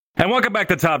And welcome back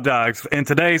to Top Dogs. In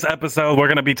today's episode, we're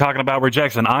going to be talking about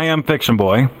rejection. I am Fiction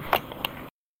Boy.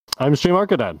 I'm Stream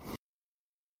Arcadad.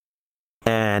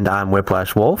 And I'm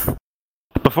Whiplash Wolf.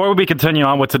 Before we continue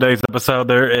on with today's episode,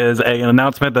 there is an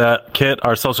announcement that Kit,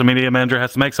 our social media manager,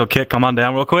 has to make. So, Kit, come on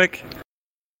down real quick.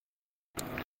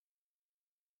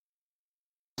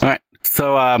 All right.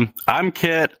 So, I'm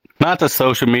Kit, not the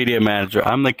social media manager.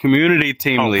 I'm the community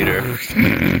team leader. So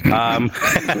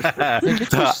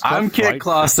I'm Kit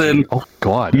Clausen. Oh,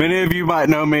 God. Many of you might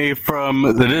know me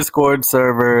from the Discord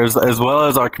servers as well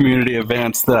as our community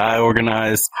events that I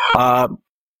organize.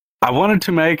 I wanted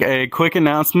to make a quick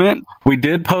announcement. We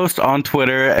did post on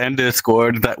Twitter and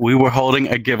Discord that we were holding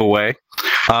a giveaway.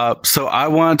 So I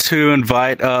want to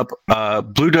invite up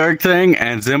Blue Dirk Thing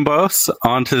and Zimbos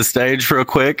onto the stage real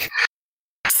quick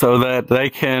so that they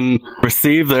can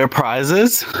receive their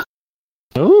prizes.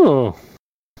 Oh,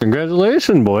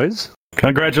 congratulations, boys.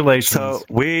 Congratulations. So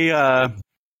we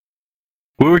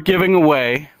were giving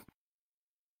away,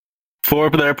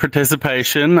 for their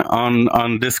participation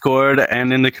on Discord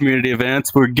and in the community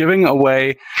events, we're giving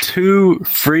away 2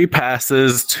 free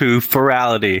passes to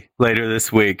Ferality later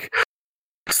this week.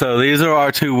 So these are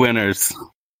our 2 winners.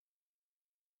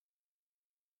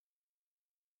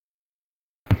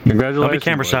 Congratulations. Don't be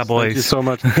camera shy, boys. Thank you so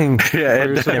much.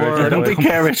 Don't be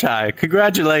camera shy.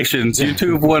 Congratulations. You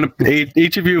two have won.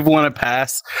 Each of you have won a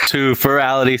pass to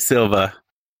Ferality Silva.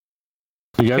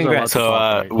 You guys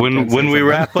are So when we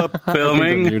wrap up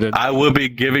filming, I will be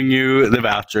giving you the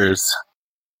vouchers.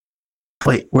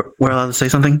 Wait, we're allowed to say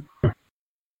something?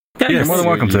 Yeah, you're more than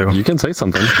welcome to. You can say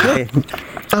something. Hey.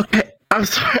 Okay. I'm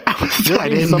sorry. I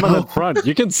didn't someone know. up front.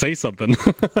 You can say something.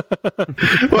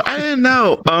 Well, I didn't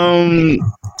know.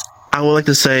 I would like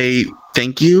to say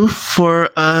thank you for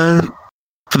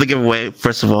the giveaway,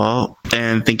 first of all,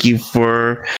 and thank you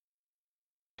for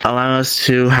allowing us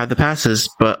to have the passes.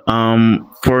 But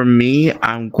for me,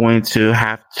 I'm going to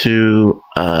have to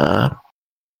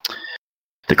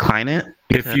decline it.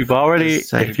 If you've already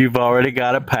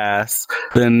got a pass,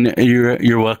 then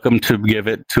you're welcome to give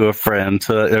it to a friend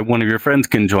so that one of your friends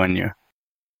can join you.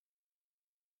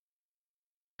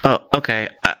 Oh, okay.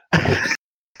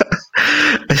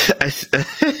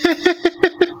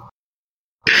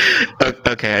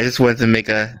 Okay, I just wanted to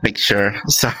make sure.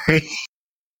 Sorry.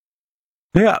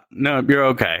 Yeah, no, you're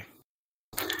okay.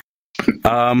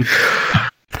 I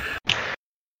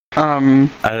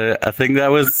think that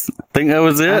was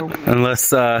it.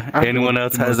 Unless anyone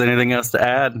else has anything else to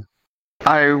add.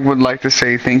 I would like to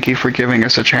say thank you for giving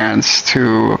us a chance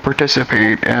to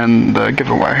participate in the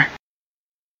giveaway.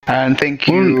 And thank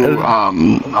you,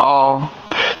 all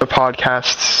the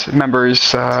podcast's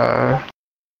members,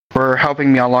 for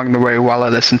helping me along the way while I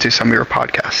listen to some of your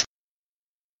podcasts.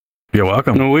 You're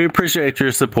welcome. Well, we appreciate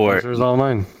your support. Pleasure's all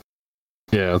mine.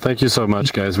 Yeah, thank you so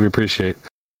much, guys. We appreciate.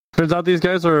 Turns out these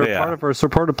guys are part of our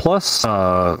Supported Plus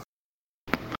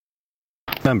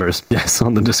members. Yes,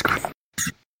 on the Discord.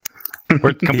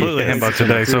 We're completely himbo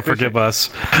today, so forgive us.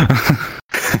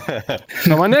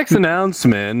 So my next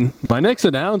announcement. All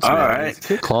right.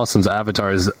 Kit Clausen's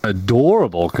avatar is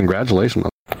adorable. Congratulations.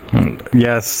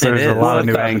 Yes, there's a lot of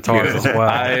new avatars as well.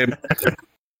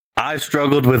 I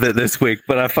struggled with it this week,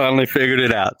 but I finally figured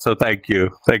it out. So thank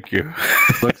you.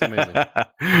 Looks amazing.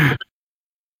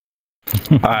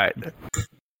 All right.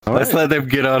 Let's let them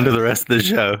get on to the rest of the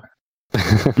show.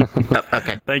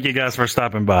 Okay. Thank you guys for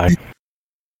stopping by.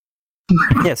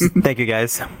 Yes, thank you,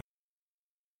 guys.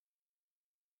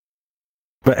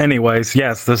 But anyways,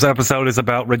 yes, this episode is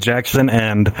about rejection,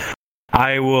 and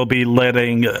I will be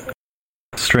letting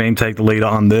Stream take the lead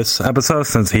on this episode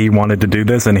since he wanted to do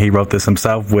this and he wrote this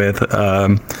himself with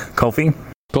Kofi.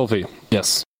 Kofi,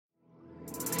 yes.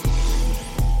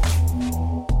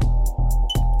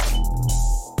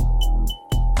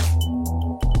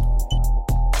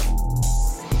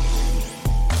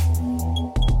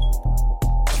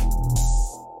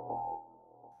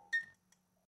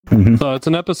 Mm-hmm. So it's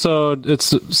an episode.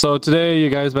 So today you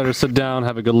guys better sit down,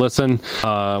 have a good listen.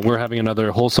 We're having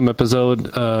another wholesome episode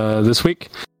this week.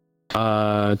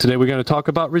 Today we're going to talk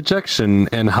about rejection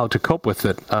and how to cope with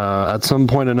it. At some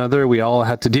point or another, we all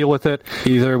had to deal with it.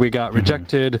 Either we got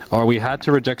rejected, or we had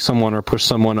to reject someone or push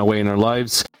someone away in our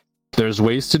lives. There's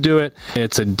ways to do it.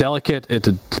 It's a delicate, it's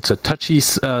a touchy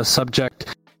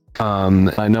subject.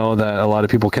 I know that a lot of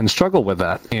people can struggle with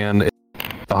that, and it's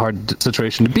a hard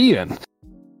situation to be in.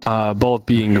 Both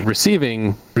being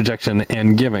receiving rejection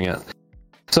and giving it.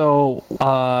 So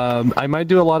I might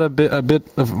do a lot of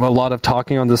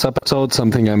talking on this episode,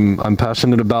 something I'm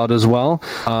passionate about as well.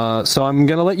 So I'm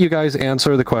gonna let you guys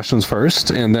answer the questions first,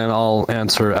 and then I'll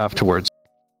answer afterwards.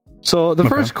 So the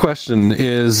first question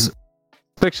is,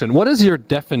 Fiction, what is your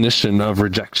definition of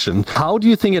rejection? How do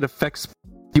you think it affects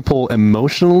people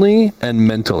emotionally and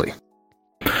mentally?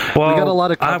 Well, we got a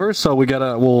lot of cover, so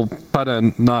we'll try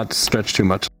to not stretch too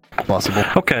much if possible.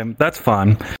 Okay, that's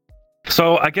fine.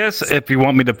 So I guess if you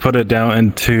want me to put it down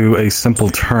into a simple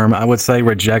term, I would say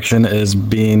rejection is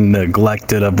being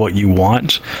neglected of what you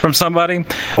want from somebody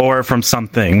or from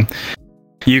something.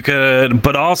 You could,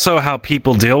 but also how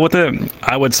people deal with it,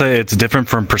 I would say it's different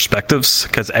from perspectives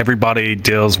because everybody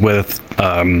deals with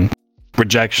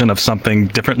rejection of something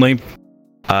differently.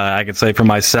 I could say for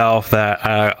myself that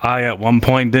I at one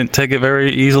point didn't take it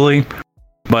very easily,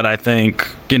 but I think,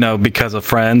 because of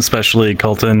friends, especially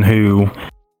Colton, who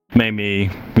made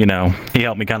me, he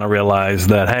helped me kind of realize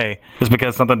that, hey, just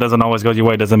because something doesn't always go your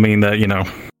way doesn't mean that,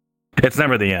 it's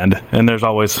never the end. And there's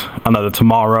always another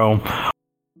tomorrow.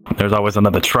 There's always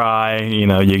another try.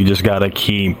 You just got to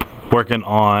keep working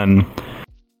on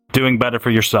doing better for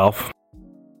yourself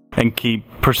and keep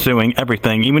pursuing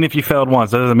everything. Even if you failed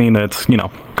once, that doesn't mean that it's,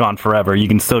 gone forever. You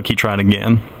can still keep trying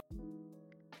again.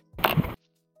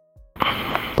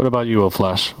 What about you,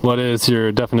 Flash? What is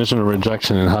your definition of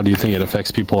rejection, and how do you think it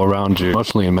affects people around you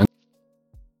emotionally and mentally?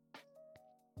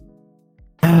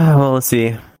 Well, let's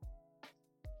see.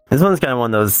 This one's kind of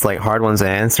one of those hard ones to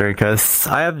answer because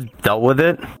I have dealt with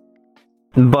it,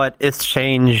 but it's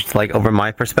changed over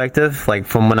my perspective,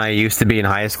 from when I used to be in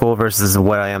high school versus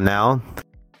what I am now.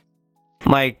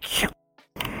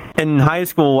 In high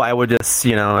school, I would just,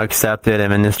 accept it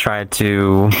and then just try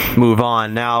to move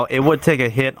on. Now, it would take a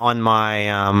hit on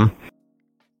my,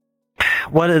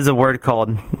 what is the word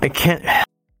called?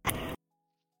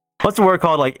 What's the word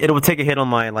called? It would take a hit on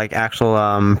my,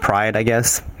 actual, pride, I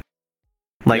guess.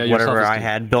 Whatever I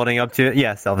had building up to it.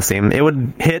 Yeah, self-esteem. It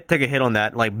would take a hit on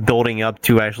that, building up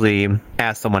to actually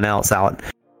ask someone else out.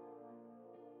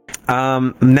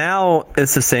 Now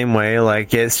it's the same way.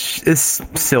 It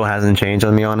still hasn't changed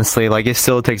on me, honestly. It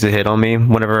still takes a hit on me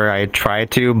whenever I try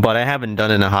to, but I haven't done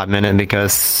it in a hot minute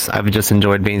because I've just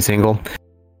enjoyed being single.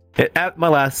 At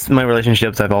my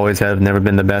relationships have never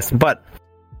been the best, but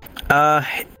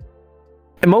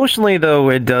emotionally though,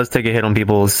 it does take a hit on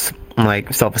people's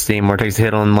self-esteem, or takes a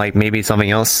hit on maybe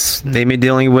something else they may be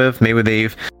dealing with. Maybe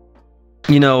they've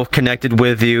connected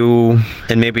with you,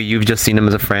 and maybe you've just seen them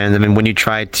as a friend. I mean, when you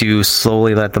try to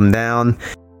slowly let them down,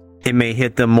 it may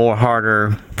hit them more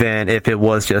harder than if it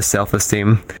was just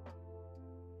self-esteem.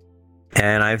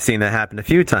 And I've seen that happen a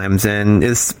few times, and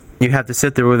you have to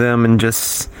sit there with them and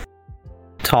just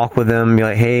talk with them, be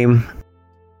like, hey,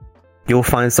 you'll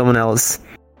find someone else.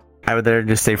 I would rather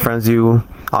just stay friends with you.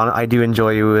 I do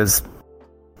enjoy you as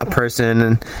a person,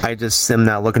 and I just am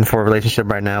not looking for a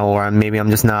relationship right now, or maybe I'm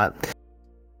just not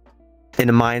in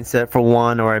a mindset for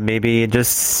one, or maybe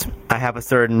just I have a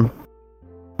certain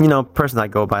person I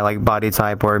go by, body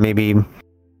type, or maybe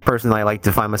person I like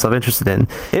to find myself interested in.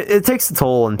 It takes a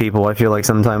toll on people, I feel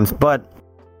sometimes, but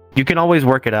you can always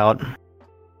work it out.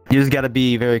 You just got to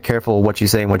be very careful what you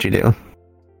say and what you do.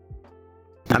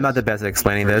 I'm not the best at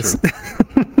explaining this.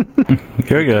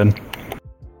 You're good.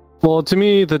 Well, to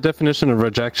me, the definition of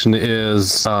rejection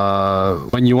is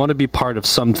when you want to be part of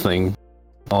something,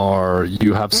 or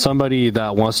you have somebody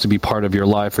that wants to be part of your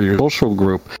life or your social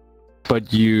group,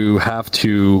 but you have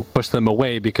to push them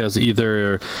away because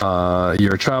either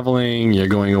you're traveling, you're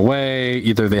going away,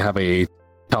 either they have a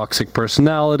toxic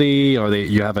personality, or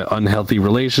you have an unhealthy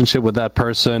relationship with that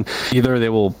person. Either they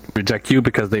will reject you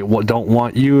because they don't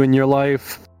want you in their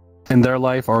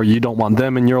life, or you don't want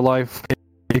them in your life.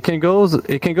 It can go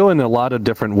in a lot of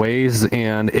different ways,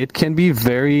 and it can be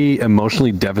very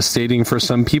emotionally devastating for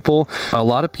some people. A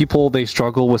lot of people, they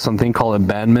struggle with something called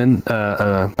abandonment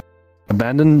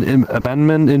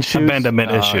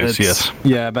issues. Yes.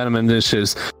 Yeah, abandonment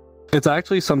issues. It's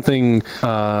actually something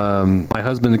my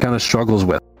husband kind of struggles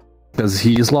with, because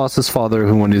he's lost his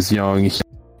father when he was young.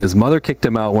 His mother kicked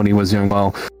him out when he was young.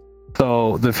 Well,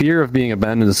 so the fear of being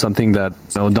abandoned is something that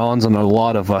dawns on a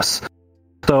lot of us.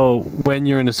 So when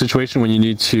you're in a situation when you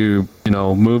need to,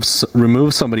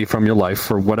 remove somebody from your life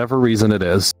for whatever reason it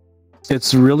is,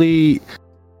 it's really,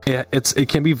 it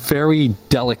can be very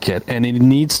delicate, and it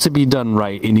needs to be done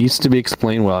right. It needs to be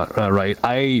explained right.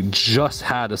 I just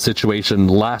had a situation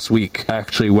last week,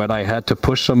 actually, when I had to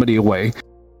push somebody away.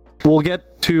 We'll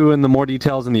get to in the more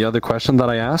details in the other question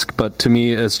that I ask, but to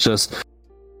me, it's just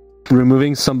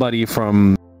removing somebody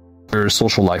from your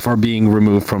social life, or being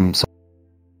removed from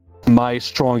my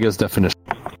strongest definition.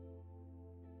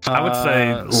 I would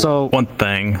say one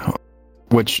thing,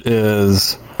 which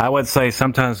is, I would say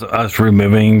sometimes us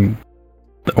removing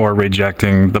or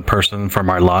rejecting the person from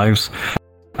our lives,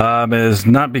 is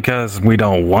not because we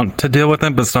don't want to deal with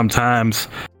them, but sometimes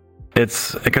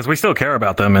it's because we still care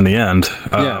about them in the end.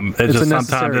 It's just a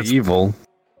necessary evil.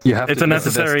 It's a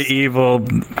necessary evil.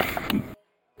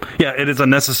 Yeah, it is a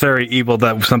necessary evil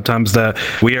that sometimes that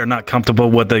we are not comfortable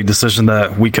with a decision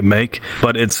that we can make,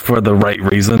 but it's for the right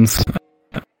reasons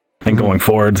and going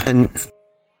forward.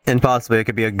 And possibly it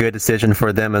could be a good decision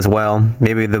for them as well.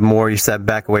 Maybe the more you step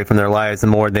back away from their lives, the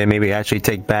more they maybe actually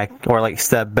take back or like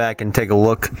step back and take a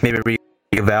look, maybe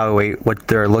reevaluate what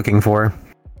they're looking for.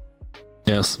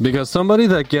 Yes, because somebody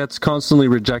that gets constantly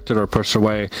rejected or pushed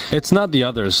away, it's not the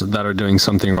others that are doing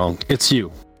something wrong. It's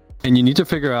you. And you need to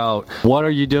figure out what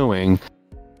are you doing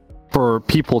for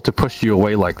people to push you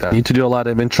away like that. You need to do a lot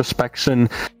of introspection.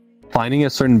 Finding a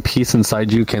certain peace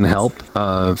inside you can help.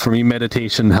 For me,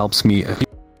 meditation helps me a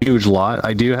huge lot.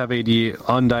 I do have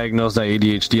undiagnosed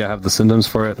ADHD. I have the symptoms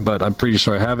for it, but I'm pretty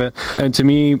sure I have it. And to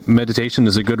me, meditation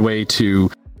is a good way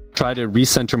to try to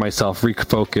recenter myself,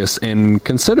 refocus, and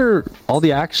consider all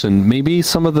the action. Maybe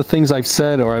some of the things I've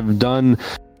said or I've done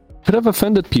could have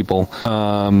offended people.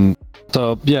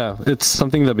 So yeah, it's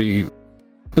something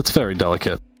it's very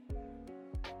delicate.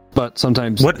 But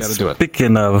sometimes you gotta do it.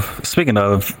 Speaking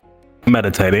of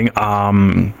meditating,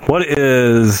 what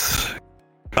is...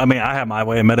 I mean, I have my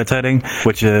way of meditating,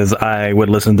 which is I would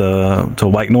listen to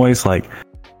white noise, like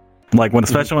when,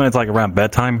 especially when it's like around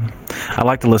bedtime. I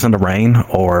like to listen to rain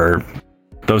or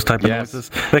those type of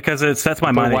noises because it sets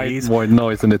my mind at ease. White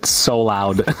noise, and it's so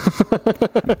loud.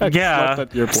 Yeah.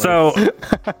 So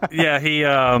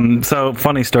so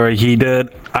funny story.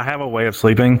 I have a way of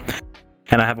sleeping.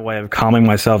 And I have a way of calming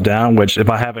myself down, which if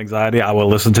I have anxiety, I will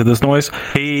listen to this noise.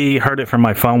 He heard it from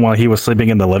my phone while he was sleeping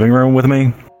in the living room with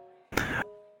me.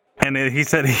 And he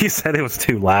said it was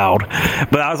too loud.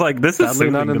 But I was like, this is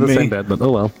not in the same bed, but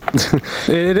oh well.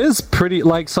 It is pretty,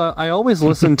 so I always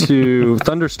listen to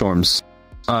thunderstorms.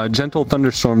 Gentle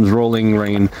thunderstorms, rolling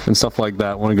rain, and stuff like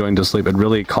that when I'm going to sleep. It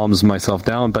really calms myself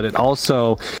down, but it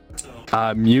also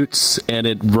mutes and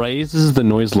it raises the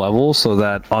noise level so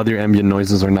that other ambient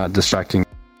noises are not distracting.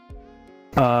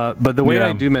 But the way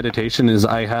I do meditation is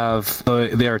I have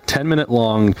they are 10-minute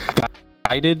long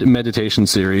guided meditation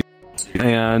series,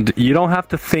 and you don't have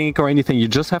to think or anything. You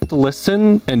just have to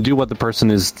listen and do what the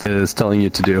person is telling you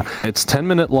to do. It's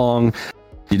 10-minute long.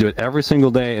 You do it every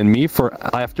single day, and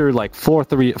after like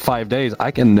 5 days,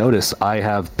 I can notice I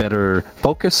have better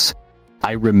focus.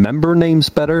 I remember names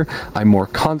better. I'm more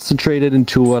concentrated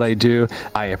into what I do.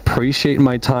 I appreciate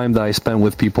my time that I spend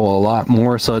with people a lot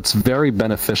more. So it's very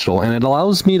beneficial, and it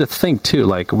allows me to think too.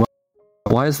 Like,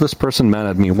 why is this person mad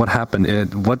at me? What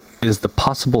happened? What is the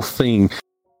possible thing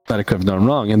that I could have done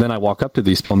wrong? And then I walk up to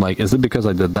these people. I'm like, is it because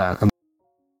I did that? And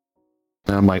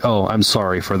I'm like, oh, I'm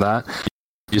sorry for that.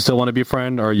 You still want to be a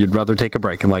friend, or you'd rather take a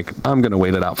break? And like, I'm going to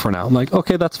wait it out for now. I'm like,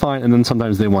 okay, that's fine. And then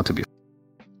sometimes they want to be.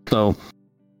 So,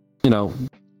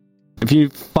 if you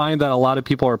find that a lot of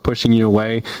people are pushing you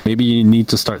away, maybe you need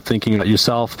to start thinking about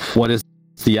yourself. What is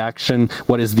the action?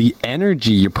 What is the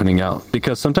energy you're putting out?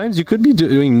 Because sometimes you could be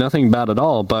doing nothing bad at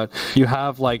all, but you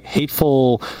have like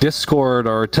hateful Discord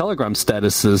or Telegram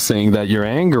statuses saying that you're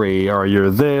angry or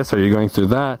you're this or you're going through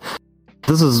that.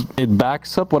 It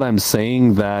backs up what I'm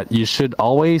saying, that you should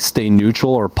always stay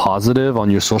neutral or positive on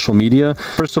your social media.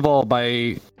 First of all,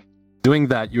 by doing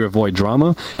that, you avoid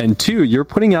drama, and 2, you're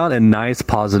putting out a nice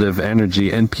positive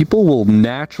energy, and people will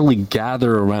naturally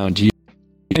gather around you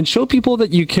and show people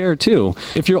that you care too.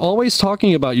 If you're always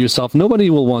talking about yourself, nobody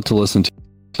will want to listen to you.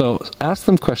 So ask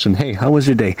them question, hey, how was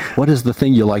your day? What is the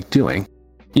thing you like doing?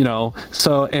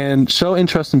 And show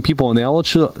interest in people, and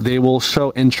they will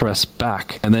show interest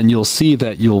back, and then you'll see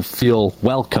that you'll feel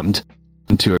welcomed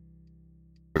into it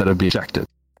that would be rejected.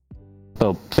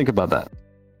 So think about that.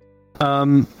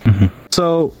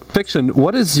 So, Fiction,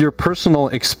 what is your personal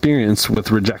experience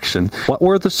with rejection? What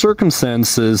were the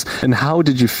circumstances, and how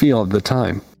did you feel at the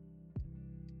time?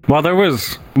 Well, there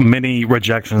was many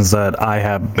rejections that I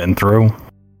have been through,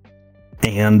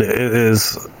 and it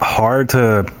is hard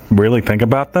to really think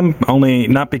about them, only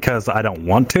not because I don't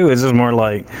want to. It's just more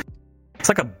like, it's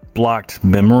like a blocked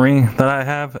memory that I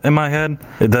have in my head.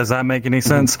 Does that make any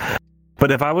sense?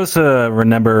 But if I was to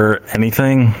remember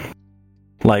anything,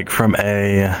 like from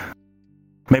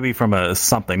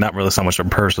something, not really so much a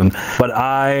person, but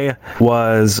I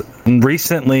was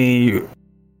recently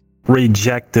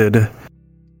rejected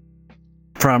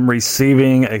from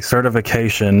receiving a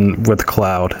certification with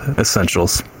Cloud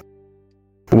Essentials,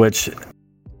 which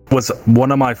was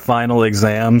one of my final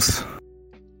exams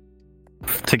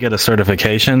to get a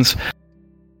certifications.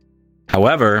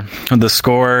 However, the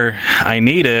score I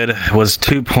needed was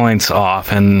 2 points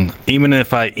off, and even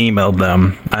if I emailed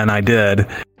them, and I did,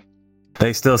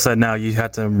 they still said, no, you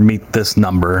have to meet this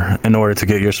number in order to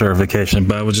get your certification,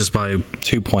 but it was just by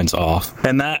 2 points off.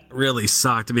 And that really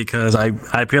sucked because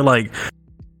I feel like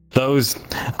those,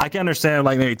 I can understand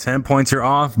like maybe 10 points you're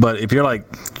off, but if you're like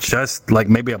just like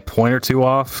maybe a point or two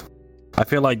off, I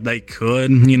feel like they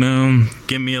could,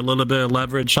 give me a little bit of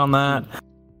leverage on that.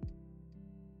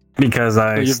 Because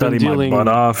I studied my butt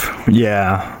off.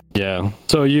 Yeah.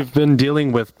 So you've been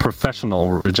dealing with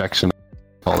professional rejection.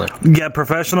 Call it. Yeah,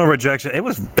 professional rejection. It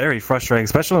was very frustrating,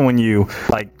 especially when you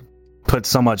like put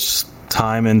so much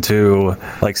time into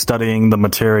like studying the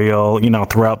material,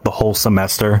 throughout the whole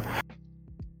semester.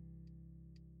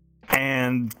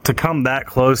 And to come that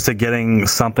close to getting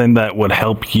something that would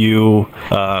help you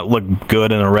look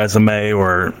good in a resume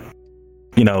or,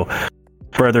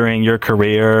 furthering your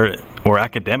career or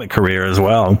academic career as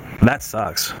well, that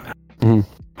sucks. Mm-hmm.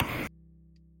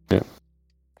 Yeah.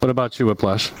 What about you,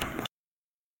 Whiplash?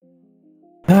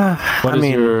 What is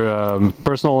your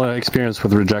personal experience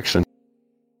with rejection?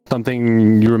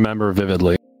 Something you remember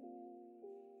vividly?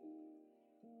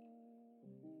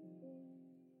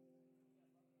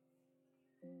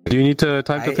 Do you need time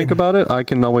to think about it? I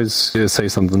can always say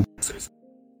something.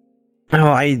 No,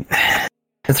 I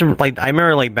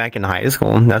remember back in high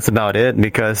school. That's about it.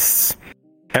 Because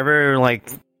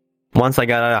once I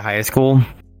got out of high school,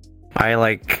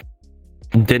 I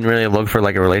didn't really look for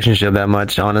a relationship that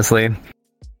much. Honestly,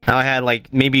 I had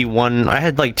I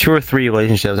had 2 or 3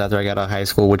 relationships after I got out of high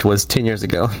school, which was 10 years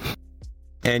ago.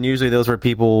 And usually those were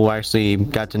people who I actually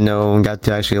got to know and got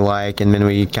to actually like, and then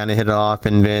we kind of hit it off,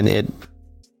 and then it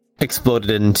exploded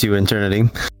into eternity.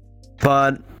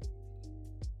 But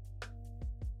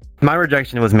my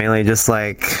rejection was mainly just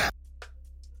I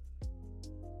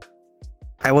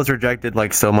was rejected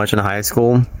so much in high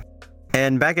school.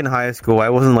 And back in high school, I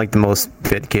wasn't the most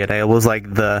fit kid. I was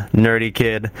the nerdy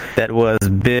kid that was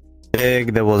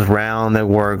big, that was round, that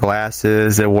wore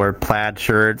glasses, that wore plaid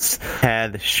shirts,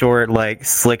 had short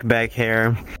slick back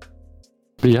hair.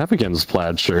 What do you have against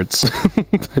plaid shirts?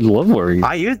 I love wearing.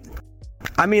 I did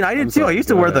too. I used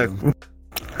to wear the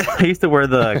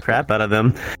crap out of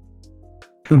them.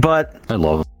 But I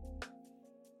love it.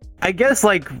 I guess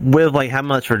with how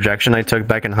much rejection I took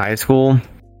back in high school,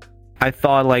 I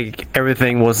thought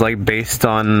everything was based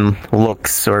on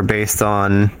looks or based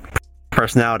on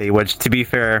personality, which to be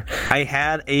fair, I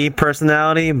had a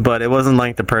personality, but it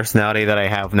wasn't the personality that I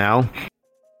have now.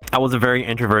 I was a very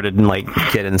introverted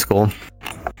kid in school.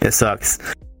 It sucks.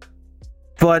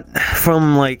 But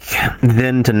from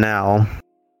then to now,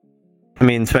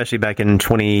 especially back in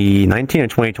 2019 or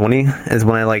 2020 is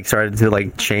when I started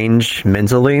to change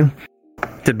mentally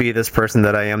to be this person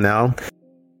that I am now.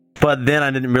 But then I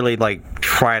didn't really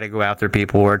try to go after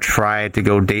people or try to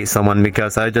go date someone,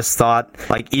 because I just thought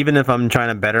even if I'm trying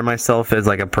to better myself as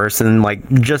a person,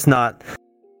 just not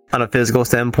on a physical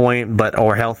standpoint, but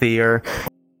or healthier,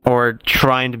 or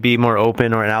trying to be more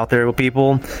open or out there with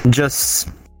people, just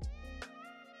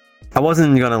I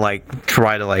wasn't gonna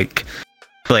try to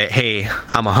hey,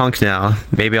 I'm a hunk now,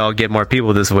 maybe I'll get more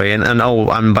people this way, and oh,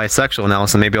 I'm bisexual now,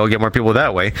 so maybe I'll get more people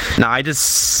that way. No, I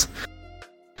just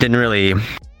didn't really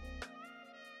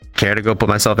care to go put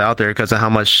myself out there because of how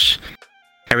much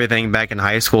everything back in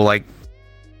high school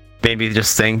made me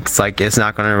just think it's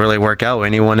not going to really work out with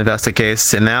anyone if that's the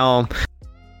case. And now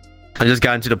I just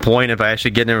gotten to the point, if I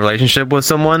actually get in a relationship with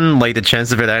someone, the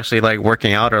chance of it actually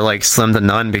working out are slim to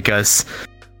none, because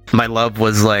my love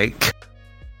was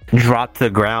dropped to the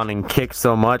ground and kicked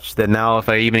so much that now if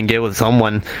I even get with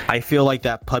someone, I feel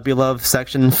that puppy love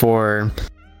section for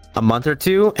a month or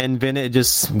two, and then it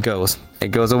just goes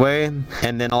away,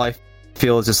 and then all I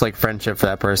feel is just friendship for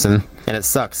that person, and it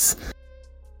sucks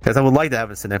because I would like to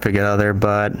have a significant other,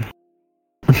 but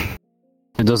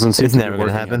it doesn't seem it's never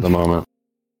gonna happen at the moment.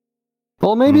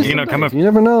 Well, maybe you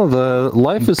never know. The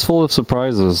life is full of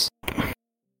surprises.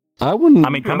 Coming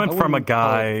from a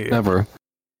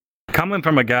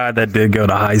guy that did go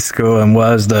to high school and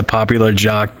was the popular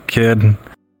jock kid,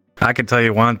 I can tell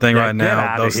you one thing right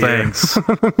now. Those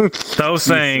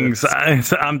things,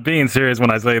 I'm being serious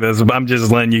when I say this, but I'm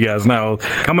just letting you guys know.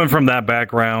 Coming from that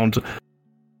background,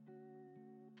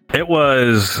 it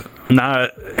was not,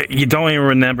 you don't even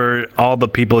remember all the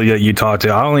people that you talked to.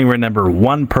 I only remember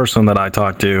one person that I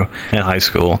talked to in high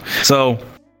school. So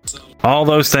all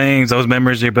those things, those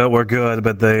memories you built were good,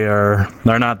 but they're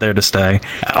not there to stay.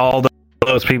 All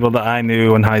those people that I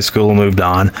knew in high school moved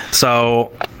on.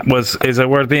 So is it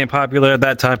worth being popular at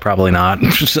that time? Probably not.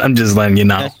 I'm just letting you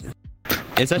know.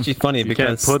 It's actually funny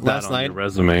because put that last on night, your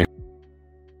resume.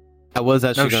 I was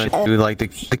actually going to do like the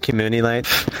community night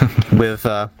with.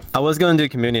 I was going to do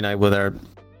community night with our,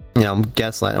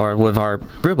 guest night or with our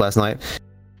group last night,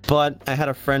 but I had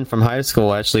a friend from high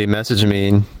school actually message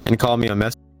me and call me a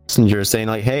messenger saying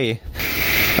like, "Hey,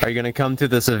 are you going to come to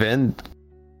this event?"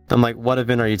 I'm like, "What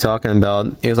event are you talking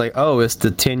about?" He was like, "Oh, it's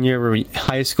the 10-year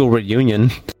high school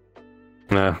reunion."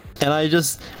 Nah. And I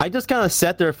just kind of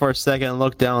sat there for a second and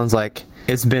looked down and was like,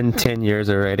 "It's been 10 years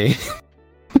already."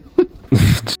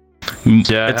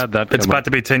 Yeah, I had that. It's about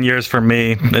to be 10 years for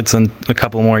me. It's in a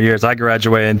couple more years. I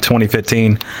graduated in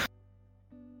 2015.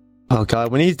 Oh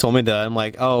god, when he told me that, I'm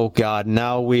like, oh god,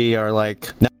 now we are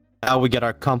like, now we get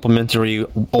our complimentary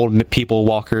old people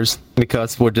walkers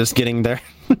because we're just getting there.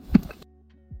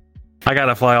 I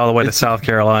gotta fly all the way to South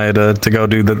Carolina to go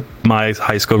do my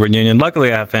high school reunion.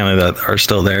 Luckily, I have family that are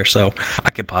still there, so I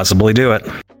could possibly do it.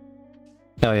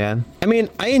 Oh yeah. I mean,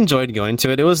 I enjoyed going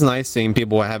to it. It was nice seeing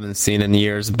people I haven't seen in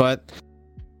years, but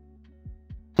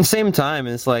at the same time,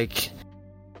 it's like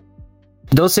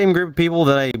those same group of people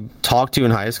that I talked to in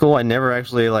high school, I never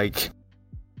actually like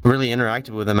really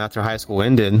interacted with them after high school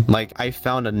ended. Like I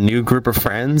found a new group of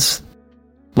friends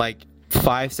like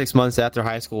 5-6 months after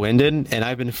high school ended, and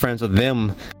I've been friends with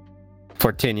them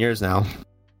for 10 years now.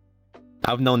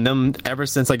 I've known them ever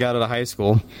since I got out of high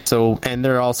school. So, and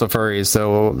they're also furries,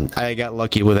 so I got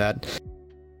lucky with that.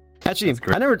 Actually,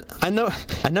 I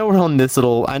know we're on this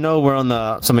little, I know we're on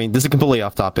the, so I mean, this is completely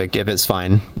off topic, if it's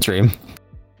fine, stream.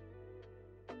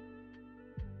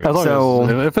 As long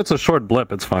as, if it's a short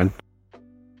blip, it's fine.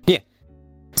 Yeah.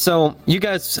 So, you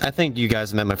guys, I think you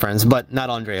guys met my friends, but not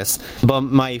Andreas. But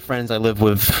my friends I live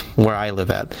with where I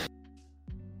live at.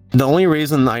 The only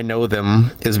reason I know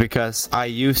them is because I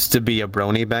used to be a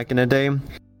brony back in the day,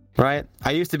 right?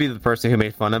 I used to be the person who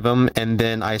made fun of them, and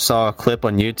then I saw a clip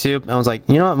on YouTube, and I was like,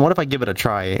 you know what if I give it a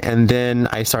try? And then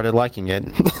I started liking it.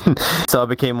 So I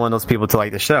became one of those people to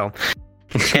like the show.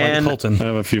 And like Colton. I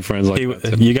have a few friends like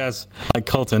that. You guys, like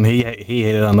Colton, he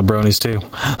hated on the bronies too.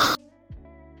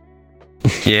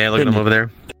 Yeah, look at him over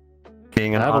there. I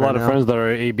have a lot of friends that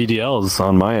are ABDLs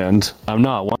on my end. I'm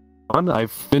not one.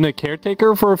 I've been a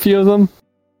caretaker for a few of them.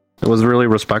 It was really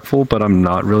respectful, but I'm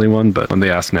not really one. But when they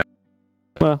ask now,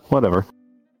 well, whatever.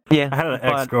 Yeah, I had an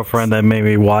ex-girlfriend that made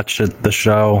me watch the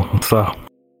show, so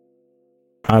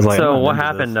I was like, so what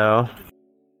happened though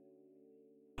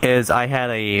is I had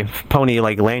a pony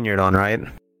like lanyard on, right?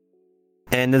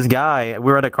 And this guy,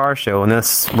 we were at a car show, and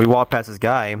we walked past this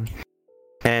guy,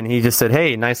 and he just said,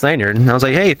 "Hey, nice lanyard." And I was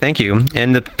like, "Hey, thank you."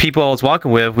 And the people I was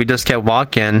walking with, we just kept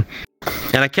walking.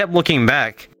 And I kept looking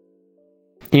back,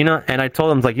 and I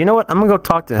told him, like, you know what? I'm going to go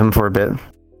talk to him for a bit.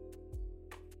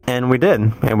 And we did.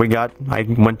 And I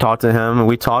went talk to him, and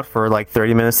we talked for like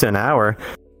 30 minutes to an hour.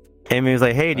 And he was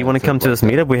like, "Hey, do you want to come to this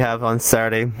meetup we have on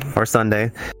Saturday or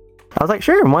Sunday?" I was like,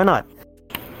 "Sure, why not?"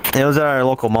 It was at our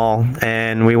local mall,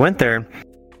 and we went there.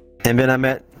 And then I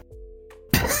met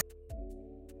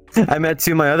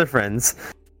two of my other friends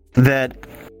that...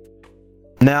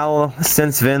 Now,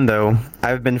 since then, though,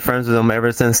 I've been friends with them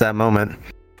ever since that moment.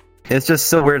 It's just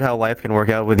so weird how life can work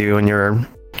out with you and your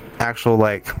actual,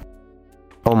 like...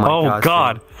 Oh my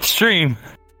god. Stream!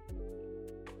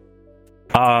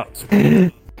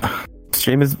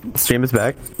 Stream is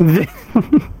back.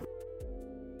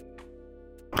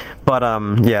 But,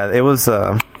 yeah, it was,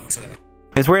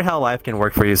 it's weird how life can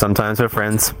work for you sometimes with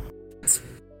friends.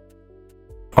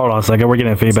 Hold on a second, we're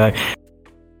getting feedback.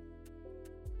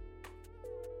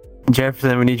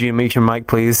 Jefferson, we need you to mute your mic,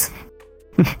 please.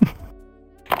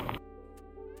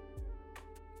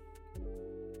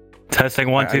 Testing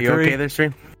 1, 2, 3. Are you okay there,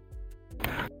 Stream?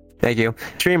 Thank you.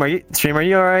 Stream, are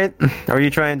you alright? Or are you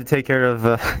trying to take care of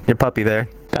your puppy there?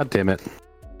 God damn it.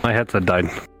 My headset died.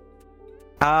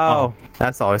 Oh,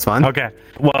 that's always fun. Okay,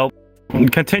 well,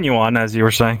 continue on as you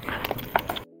were saying.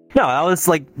 No, that was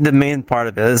like the main part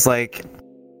of it. It's like,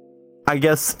 I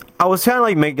guess I was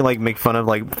trying to make fun of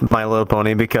like My Little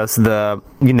Pony because you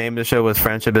named the show was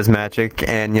Friendship is Magic,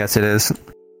 and yes, it is.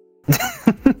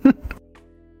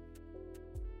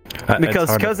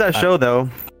 Because that show though.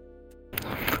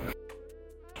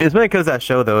 It's mainly because that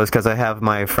show though is because I have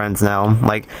my friends now.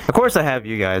 Like, of course I have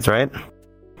you guys, right?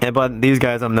 But these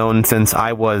guys I've known since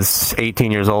I was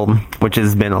 18 years old, which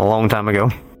has been a long time ago.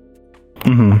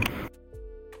 Mm-hmm.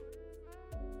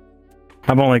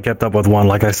 I've only kept up with one,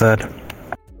 like I said.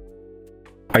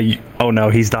 Oh no,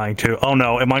 he's dying too. Oh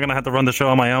no, am I gonna have to run the show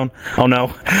on my own? Oh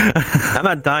no. I'm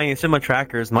not dying, it's in my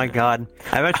trackers, my god.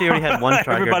 I've actually already had one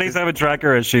tracker. Everybody's having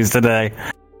tracker issues today.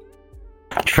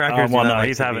 Trackers well, no,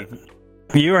 he's having...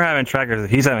 You were having trackers,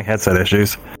 he's having headset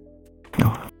issues.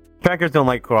 Trackers don't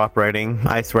like cooperating.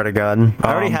 I swear to God.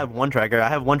 I already have one tracker. I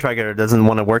have one tracker that doesn't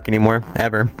want to work anymore,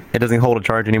 ever. It doesn't hold a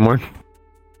charge anymore.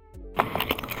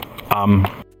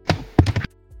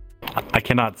 I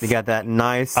cannot. You got that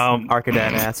nice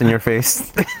Arcadat ass in your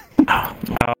face.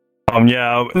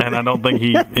 Yeah, and I don't think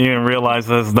he even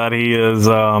realizes that he is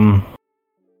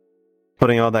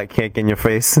putting all that cake in your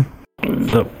face.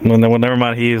 Well, never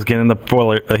mind. He's getting the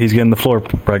floor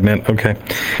pregnant. Okay,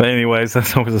 but anyways,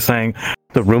 that's what I was saying.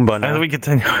 The Roomba now. As we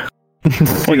continue.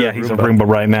 Well, yeah, he's a Roomba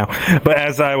right now. But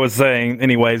as I was saying,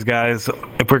 anyways, guys,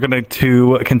 if we're going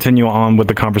to continue on with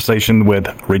the conversation with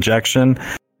rejection,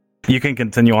 you can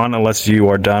continue on unless you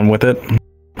are done with it.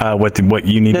 With what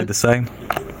you needed to say.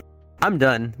 I'm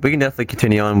done. We can definitely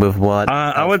continue on with what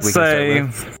I would say.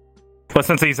 But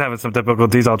since he's having some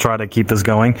difficulties, I'll try to keep this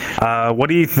going. What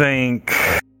do you think?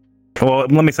 Well,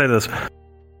 let me say this.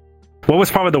 What was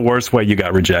probably the worst way you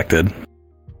got rejected?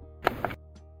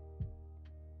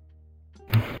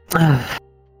 That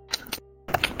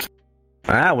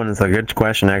one is a good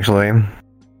question, actually.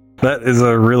 That is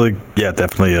a really,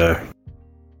 definitely a.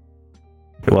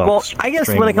 Well, I guess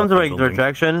when it comes to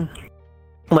rejection,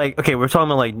 like, okay, we're talking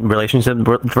about like relationship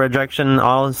rejection.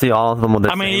 Honestly, all of them will.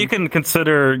 You can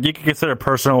consider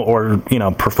personal or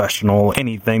professional,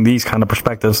 anything. These kind of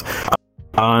perspectives.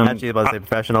 Actually, about to say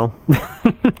professional.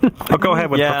 I'll go ahead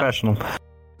with professional.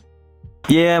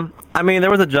 Yeah,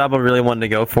 there was a job I really wanted to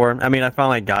go for. I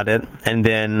finally got it, and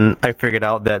then I figured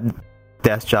out that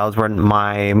desk jobs weren't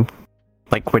my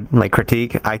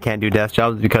critique. I can't do desk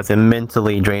jobs because it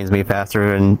mentally drains me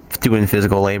faster than doing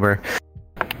physical labor.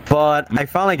 But I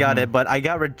finally got it, but I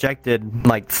got rejected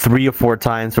like 3 or 4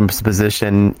 times from this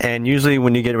position, and usually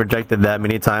when you get rejected that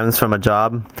many times from a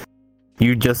job,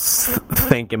 you just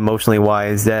think emotionally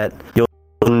wise that you're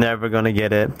never going to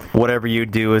get it. Whatever you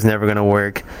do is never going to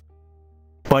work.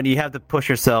 But you have to push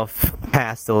yourself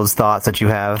past those thoughts that you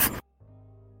have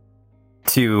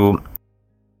to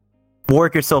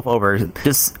work yourself over.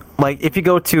 Just like if you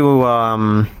go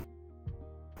to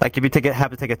like if you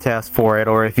have to take a test for it,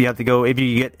 or if you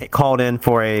get called in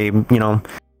for a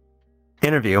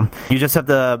interview, you just have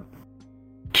to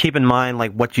keep in mind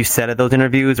like what you said at those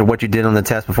interviews or what you did on the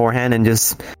test beforehand, and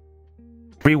just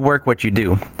rework what you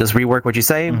do. Just rework what you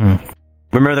say. Mm-hmm.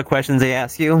 Remember the questions they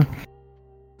ask you,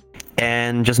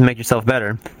 and just make yourself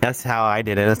better. That's how I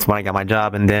did it. That's when I got my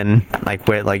job, and then I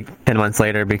quit like 10 months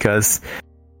later because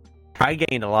I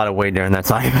gained a lot of weight during that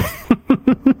time.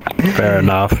 Fair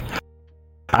enough.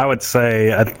 I would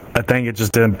say I think it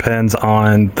just depends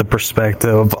on the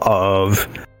perspective of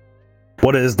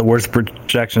what is the worst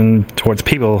rejection towards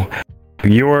people.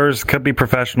 Yours could be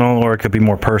professional or it could be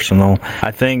more personal.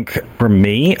 I think for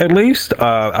me, at least,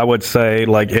 I would say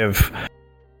like if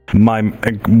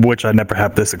which I never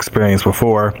had this experience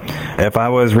before, if I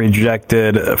was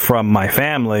rejected from my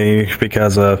family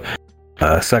because of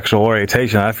sexual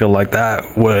orientation, I feel like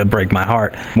that would break my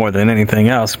heart more than anything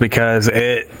else, because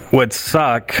it would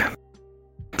suck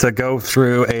to go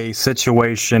through a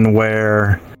situation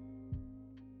where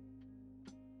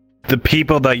the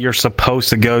people that you're supposed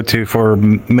to go to for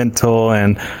mental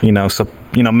and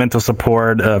mental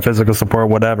support, physical support,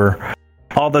 whatever,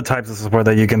 all the types of support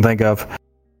that you can think of,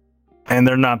 and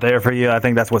they're not there for you. I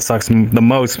think that's what sucks the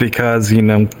most, because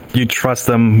you trust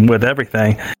them with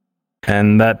everything,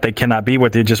 and that they cannot be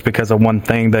with you just because of one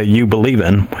thing that you believe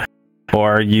in,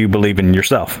 or you believe in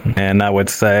yourself. And I would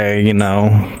say,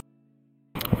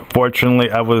 fortunately,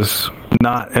 I was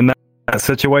not in that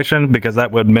situation, because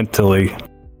that would mentally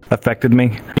affected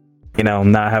me.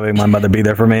 Not having my mother be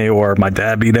there for me or my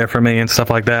dad be there for me and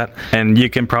stuff like that. And you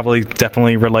can probably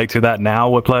definitely relate to that now,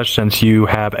 Whiplash, since you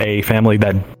have a family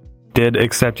that did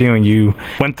accept you, and you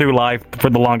went through life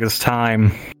for the longest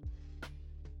time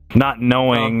not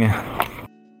knowing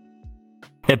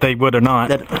if they would or not.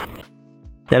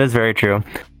 That is very true.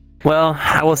 Well,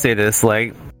 I will say this,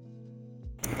 like,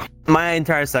 my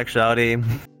entire sexuality,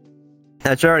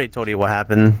 I already told you what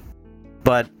happened,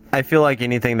 but I feel like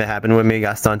anything that happened with me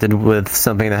got stunted with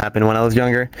something that happened when I was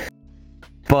younger.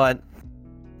 But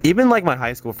even like my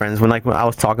high school friends, when I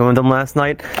was talking with them last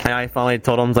night, and I finally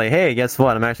told them, like, hey, guess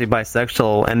what, I'm actually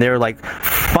bisexual, and they were like,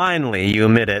 finally, you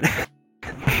admit it.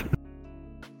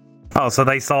 Oh, so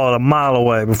they saw it a mile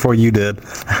away before you did.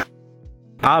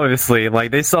 Obviously,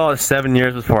 like, they saw it 7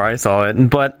 years before I saw it,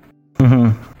 but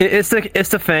it's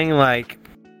the thing, like,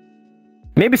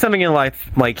 maybe something in life,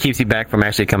 like, keeps you back from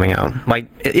actually coming out. Like,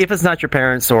 if it's not your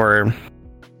parents, or,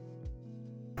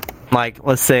 like,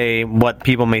 let's say what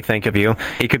people may think of you,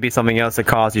 it could be something else that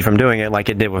caused you from doing it, like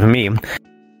it did with me.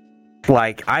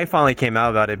 Like, I finally came out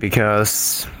about it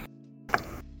because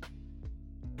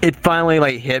it finally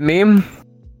like hit me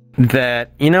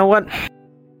that, you know what,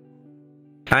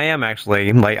 I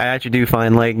actually do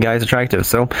find like guys attractive.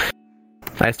 So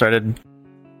I started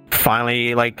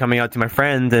finally like coming out to my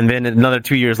friends, and then another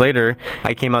 2 years later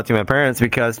I came out to my parents,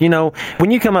 because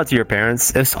when you come out to your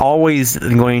parents, it's always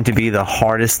going to be the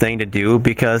hardest thing to do,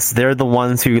 because they're the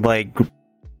ones who like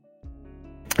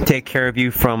take care of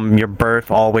you from your birth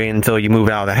all the way until you move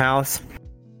out of the house.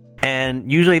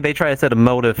 And usually they try to set a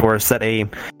motive or set a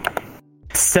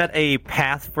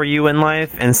path for you in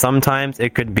life, and sometimes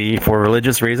it could be for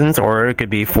religious reasons, or it could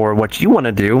be for what you want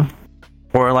to do,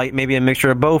 or like maybe a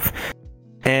mixture of both.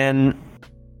 And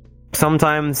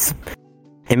sometimes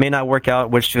it may not work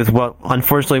out, which is what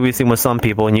unfortunately we've seen with some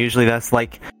people, and usually that's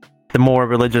like the more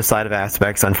religious side of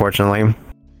aspects, unfortunately.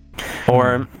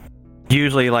 Or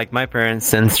usually like my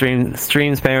parents and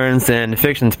Stream's parents and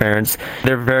Fiction's parents,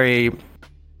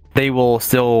 they will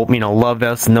still, love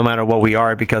us no matter what we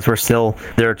are, because we're still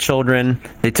their children.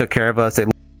 They took care of us. They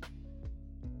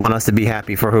want us to be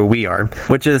happy for who we are,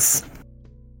 which is,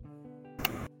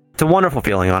 it's a wonderful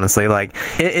feeling, honestly. Like,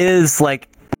 it is like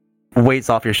weights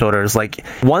off your shoulders. Like,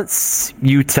 once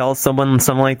you tell someone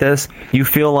something like this, you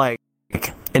feel like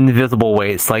invisible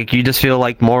weights. Like, you just feel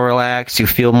like more relaxed. You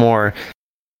feel more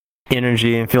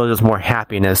energy and feel just more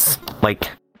happiness, like,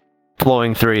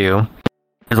 flowing through you.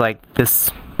 It's like,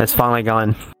 this has finally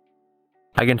gone.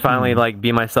 I can finally like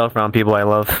be myself around people I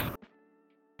love.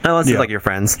 Unless it's like your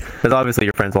friends, because obviously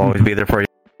your friends will always be there for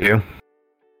you.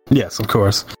 Yes, of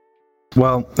course.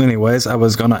 Well, anyways, I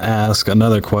was going to ask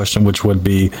another question, which would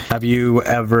be, have you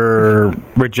ever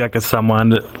rejected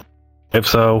someone? If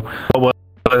so, what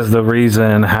was the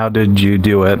reason? How did you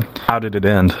do it? How did it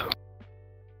end? Be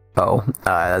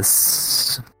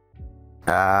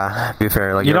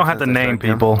fair, like, you don't have to name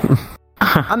people.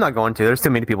 I'm not going to. There's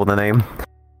too many people to name.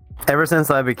 Ever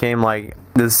since I became like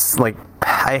this, like,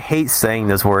 I hate saying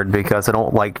this word because I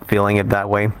don't like feeling it that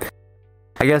way.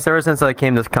 I guess ever since I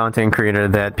became this content creator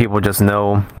that people just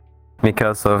know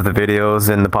because of the videos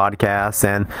and the podcasts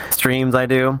and streams I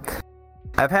do,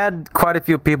 I've had quite a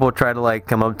few people try to like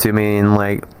come up to me and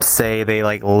like say they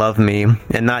like love me,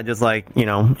 and not just like, in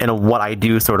a what I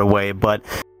do sort of way, but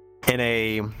in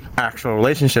a actual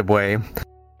relationship way.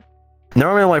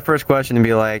 Normally my first question would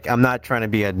be like, I'm not trying to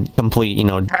be a complete,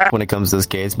 when it comes to this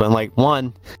case, but like,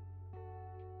 1,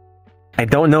 I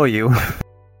don't know you.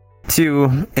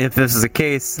 2, if this is the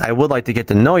case, I would like to get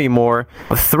to know you more.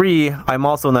 3, I'm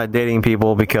also not dating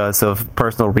people because of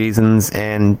personal reasons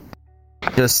and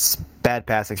just bad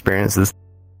past experiences.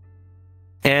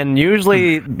 And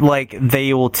usually, like,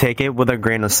 they will take it with a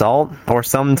grain of salt, or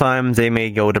sometimes they may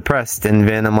go depressed, and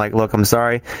then I'm like, look, I'm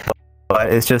sorry,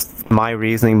 but it's just my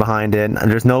reasoning behind it.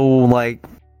 There's no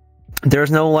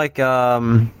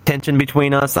tension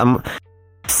between us. I'm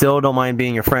still don't mind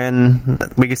being your friend.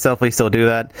 We can definitely still do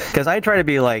that, because I try to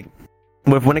be like,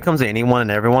 when it comes to anyone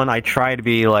and everyone, I try to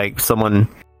be like someone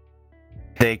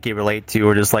they can relate to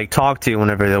or just like talk to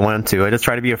whenever they want to. I just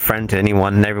try to be a friend to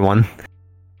anyone and everyone,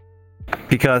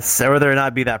 because whether or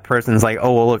not be that person's like,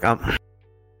 oh well, look, I'm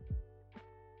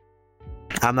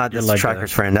not just like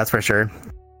Tracker's friend, that's for sure.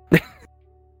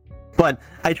 But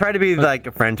I try to be like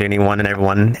a friend to anyone and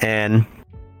everyone, and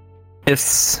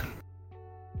it's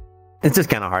just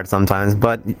kind of hard sometimes.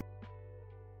 But you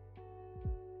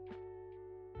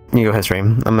go ahead,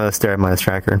 Stream. I'm gonna stare at my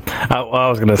Tracker. I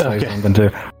was gonna say something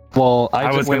too. Well,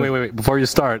 wait. Before you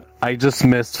start, I just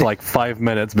missed like 5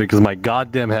 minutes because my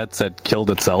goddamn headset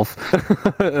killed itself.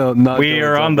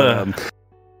 We're on the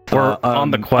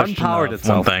question unpowered of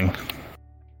itself. one thing.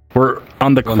 We're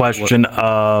on the question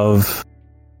of,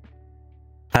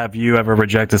 have you ever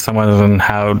rejected someone, and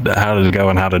how did it go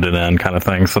and how did it end, kind of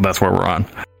thing. So that's where we're on.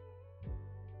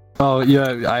 Oh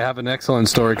yeah, I have an excellent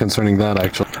story concerning that,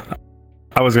 actually.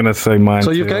 I was gonna say mine.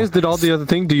 So you too. guys did all the other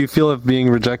thing. Do you feel of being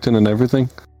rejected and everything?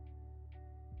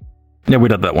 Yeah, we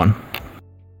did that one.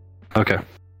 Okay.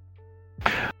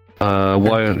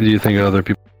 Why do you think other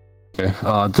people? Okay.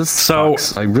 This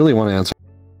sucks. I really want to answer.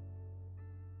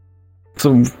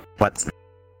 So what?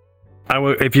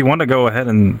 If you want to go ahead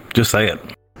and just say it.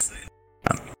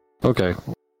 Okay.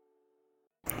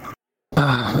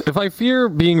 If I fear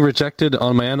being rejected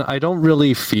on my end, I don't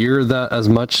really fear that as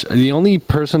much. The only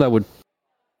person I would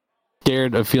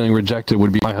scared of feeling rejected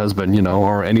would be my husband,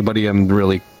 or anybody I'm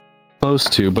really close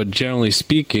to. But generally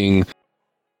speaking,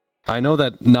 I know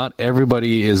that not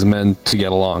everybody is meant to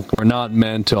get along. We're not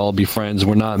meant to all be friends.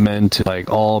 We're not meant to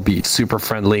like all be super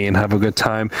friendly and have a good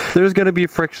time. There's going to be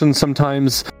friction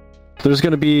sometimes. There's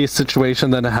going to be a situation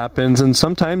that happens, and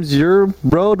sometimes your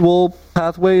road will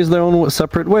pathways their own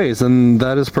separate ways, and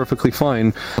that is perfectly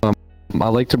fine. I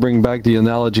like to bring back the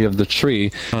analogy of the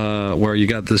tree, where you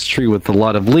got this tree with a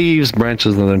lot of leaves,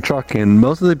 branches, and a truck, and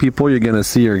most of the people you're going to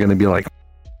see are going to be like,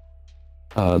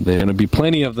 there are going to be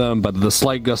plenty of them, but the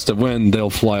slight gust of wind, they'll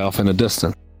fly off in a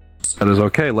distance. That is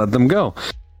okay, let them go.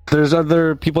 There's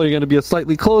other people you're going to be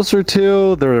slightly closer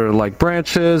to, they're like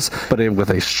branches, but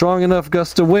with a strong enough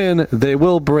gust of wind, they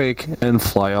will break and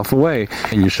fly off away,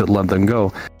 and you should let them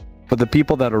go. But the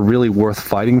people that are really worth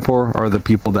fighting for are the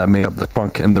people that make up the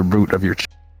trunk and the root of your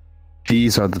tree.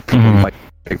 These are the people you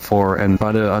fight for, and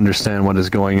try to understand what is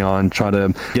going on, try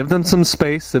to give them some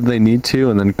space if they need to,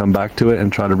 and then come back to it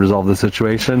and try to resolve the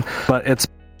situation. But it's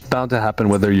bound to happen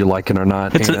whether you like it or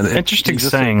not. It's an interesting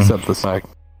saying accept the fact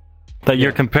that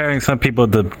you're comparing some people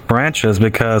to branches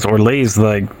or leaves.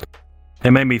 Like,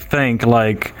 it made me think,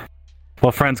 like,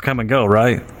 well, friends come and go,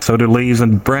 right? So do leaves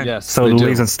and branches. Yes, so do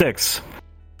leaves and sticks.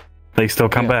 They still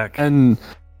come back. And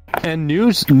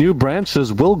new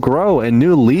branches will grow, and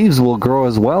new leaves will grow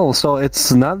as well. So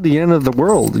it's not the end of the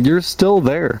world. You're still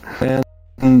there,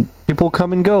 and people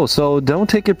come and go. So don't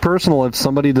take it personal if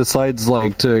somebody decides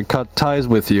like to cut ties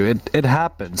with you. It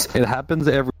happens. It happens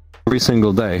every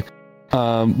single day.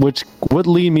 Which would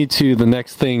lead me to the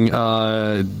next thing.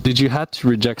 Did you have to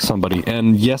reject somebody?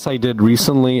 And yes, I did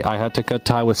recently. I had to cut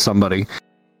tie with somebody.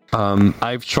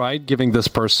 I've tried giving this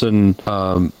person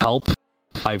help.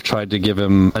 I've tried to give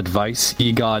him advice.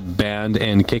 He got banned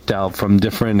and kicked out from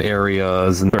different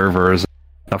areas and servers,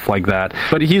 stuff like that.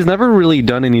 But he's never really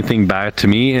done anything bad to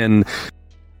me, and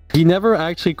he never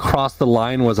actually crossed the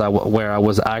line where I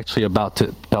was actually about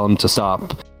to tell him to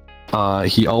stop.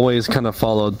 He always kind of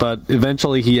followed, but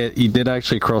eventually he did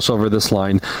actually cross over this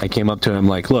line. I came up to him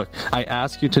like, look, I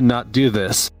ask you to not do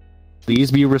this.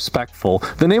 Please be respectful.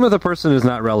 The name of the person is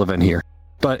not relevant here,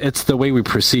 but it's the way we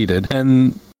proceeded.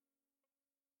 And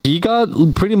he got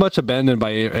pretty much abandoned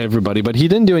by everybody, but he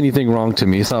didn't do anything wrong to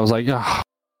me. So I was like, yeah,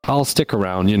 I'll stick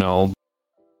around, you know.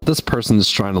 This person's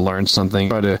trying to learn something,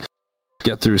 try to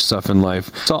get through stuff in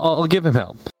life. So I'll give him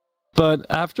help. But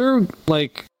after,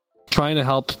 like, trying to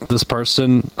help this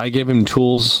person, I gave him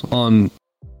tools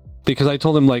because I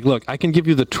told him, like, look, I can give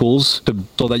you the tools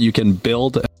so that you can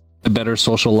build a better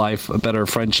social life, a better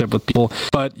friendship with people,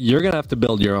 but you're going to have to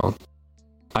build your own.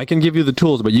 I can give you the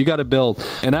tools, but you got to build.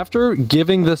 And after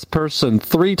giving this person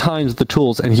 3 times the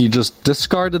tools and he just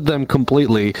discarded them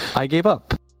completely, I gave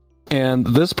up. And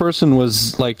this person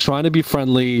was like trying to be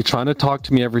friendly, trying to talk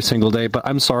to me every single day, but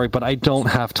I'm sorry, but I don't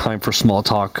have time for small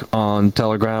talk on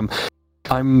Telegram.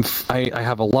 I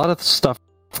have a lot of stuff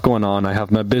going on. I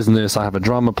have my business, I have a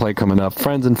drama play coming up,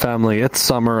 friends and family, it's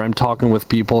summer, I'm talking with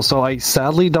people, so I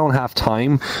sadly don't have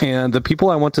time. And the people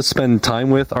I want to spend time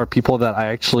with are people that I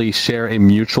actually share a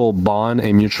mutual bond,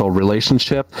 a mutual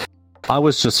relationship. I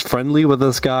was just friendly with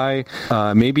this guy.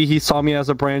 Maybe he saw me as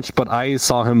a branch, but I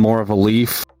saw him more of a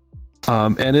leaf.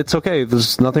 And it's okay,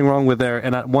 there's nothing wrong with there.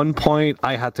 And at one point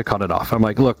I had to cut it off. I'm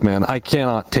like, look, man, I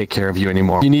cannot take care of you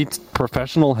anymore. You need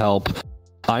professional help.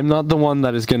 I'm not the one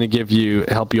that is going to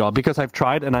help you out, because I've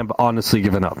tried and I've honestly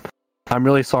given up. I'm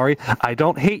really sorry. I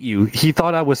don't hate you. He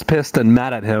thought I was pissed and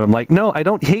mad at him. I'm like, no, I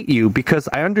don't hate you because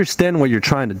I understand what you're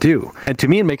trying to do. And to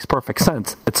me, it makes perfect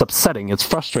sense. It's upsetting. It's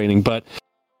frustrating. But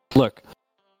look,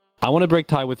 I want to break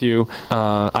tie with you.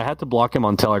 I had to block him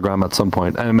on Telegram at some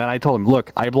point. And I told him,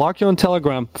 look, I blocked you on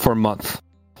Telegram for a month.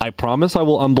 I promise I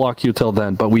will unblock you till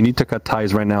then, but we need to cut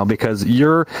ties right now because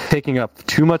you're taking up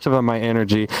too much of my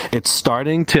energy. It's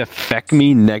starting to affect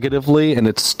me negatively, and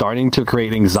it's starting to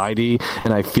create anxiety,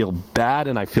 and I feel bad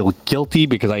and I feel guilty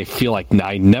because I feel like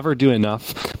I never do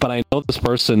enough. But I know this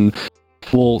person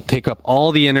will take up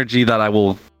all the energy that I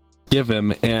will give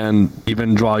him and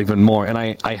even draw even more. And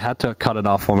I had to cut it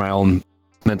off for my own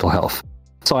mental health.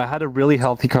 So I had a really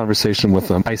healthy conversation with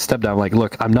him. I stepped down like,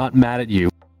 look, I'm not mad at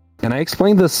you. And I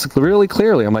explained this really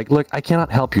clearly. I'm like, look, I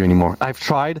cannot help you anymore. I've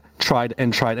tried,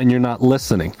 and you're not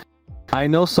listening. I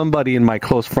know somebody in my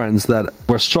close friends that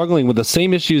were struggling with the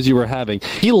same issues you were having.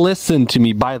 He listened to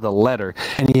me by the letter,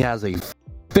 and he has a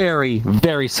very,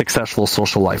 very successful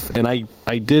social life. And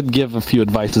I did give a few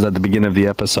advices at the beginning of the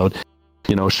episode.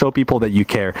 You know, show people that you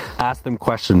care. Ask them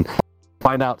questions.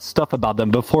 Find out stuff about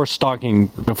them before starting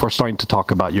to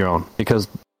talk about your own. Because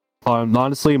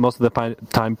honestly, most of the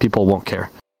time, people won't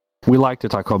care. We like to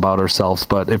talk about ourselves,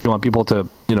 but if you want people to,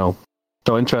 you know,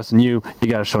 show interest in you, you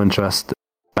got to show interest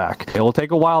back. It will take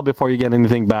a while before you get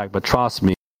anything back, but trust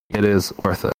me, it is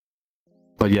worth it.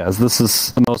 But yes, this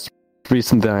is the most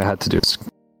recent thing I had to do, is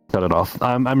cut it off.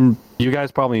 You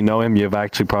guys probably know him. You've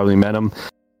actually probably met him,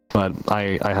 but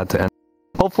I had to end.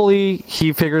 Hopefully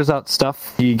he figures out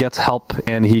stuff, he gets help,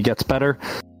 and he gets better.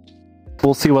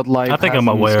 We'll see what life has in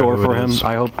store for him.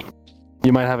 I hope.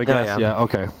 You might have a guess. Yeah.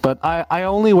 Okay. But I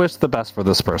only wish the best for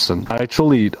this person. I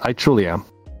truly am.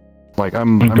 Like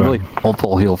I'm really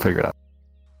hopeful he'll figure it out.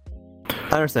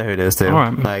 I understand who it is too. All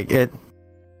right. Like it.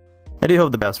 I do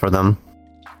hope the best for them.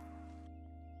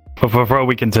 But before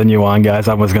we continue on, guys,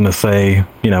 I was going to say,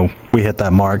 we hit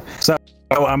that mark. So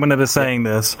I'm going to be saying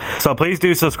this. So please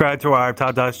do subscribe to our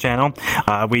Top Dogs channel.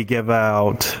 We give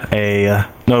out a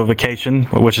notification,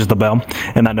 which is the bell.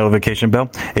 And that notification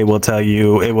bell, it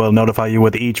will notify you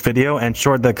with each video and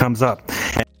short that comes up.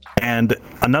 And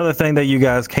another thing that you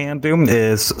guys can do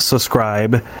is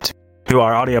subscribe to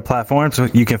our audio platforms.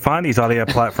 You can find these audio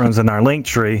platforms in our link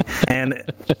tree, and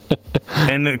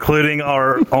including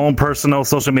our own personal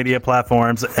social media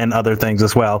platforms and other things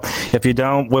as well. If you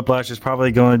don't, Whiplash is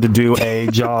probably going to do a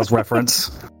Jaws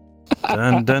reference.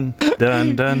 Dun, dun,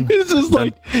 dun, dun. It's just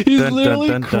like he's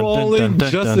literally crawling,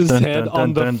 just his head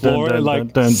on the floor, and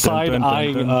like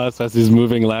side-eyeing us as he's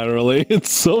moving laterally.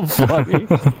 It's so funny.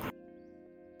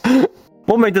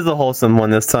 We'll make this a wholesome one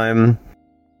this time.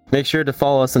 Make sure to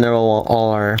follow us on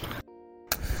all our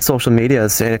social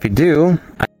medias, and if you do,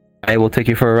 I will take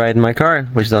you for a ride in my car,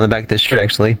 which is on the back of this shirt,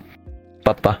 actually.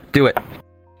 Papa, do it,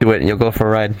 and you'll go for a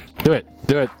ride. Do it.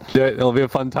 It'll be a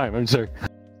fun time, I'm sure.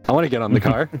 I want to get on the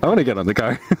car.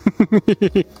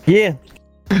 Yeah,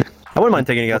 I wouldn't mind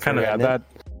taking you guys.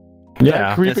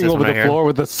 That creeping over the floor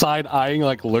with the side eyeing,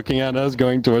 like looking at us,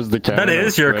 going towards the camera. That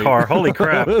is your car. Holy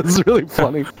crap! It's really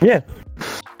funny. Yeah.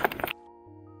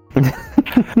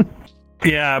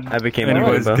 Yeah, I became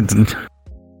anyways.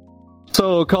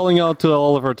 So, calling out to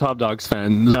all of our Top Dogs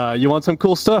fans, you want some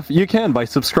cool stuff? You can by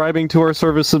subscribing to our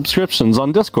service subscriptions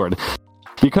on Discord.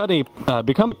 Become a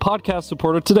podcast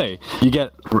supporter today. You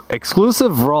get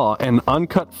exclusive raw and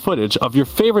uncut footage of your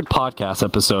favorite podcast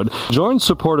episode, join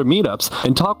supporter meetups,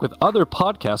 and talk with other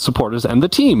podcast supporters and the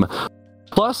team.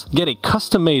 Plus, get a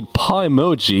custom-made paw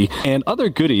emoji and other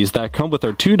goodies that come with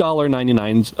our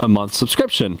 $2.99 a month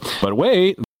subscription. But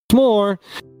wait, there's more!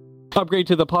 Upgrade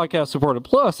to the Podcast Supporter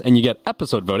Plus, and you get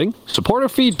episode voting, supporter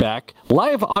feedback,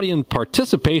 live audience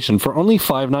participation for only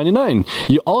 $5.99.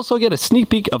 You also get a sneak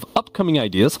peek of upcoming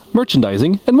ideas,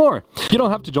 merchandising, and more. You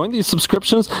don't have to join these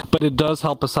subscriptions, but it does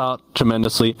help us out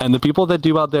tremendously. And the people that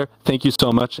do out there, thank you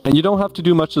so much. And you don't have to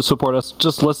do much to support us.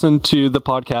 Just listen to the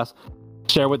podcast,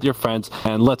 share with your friends,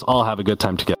 and let's all have a good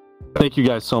time together. Thank you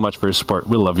guys so much for your support.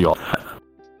 We love you all.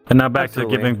 And now back to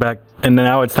giving back. And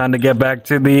now it's time to get back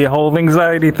to the whole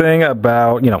anxiety thing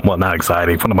about, well, not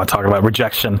anxiety. What am I talking about?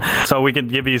 Rejection. So we can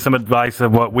give you some advice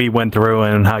of what we went through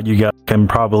and how you guys can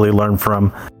probably learn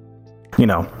from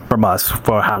us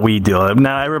for how we deal with it.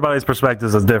 Now, everybody's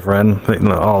perspectives is different.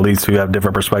 All these two have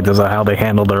different perspectives on how they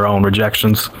handle their own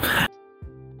rejections.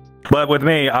 But with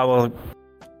me, I will...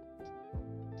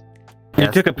 You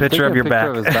took a picture of your back.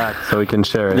 Of his back so we can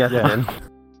share it. Yeah.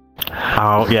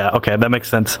 Oh, yeah, okay, that makes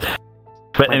sense.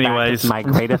 But anyways... my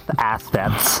greatest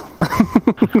assets.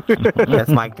 That's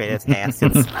my greatest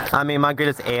assets. I mean, my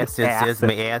greatest assets is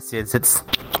my assets. It's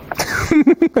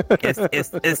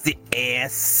the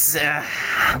ass.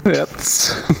 Yep.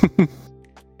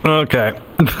 Okay.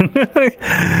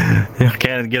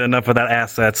 Can't get enough of that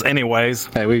assets. Anyways.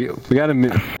 Hey, we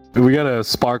gotta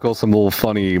sparkle some little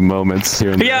funny moments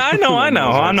here and there. Yeah, I know.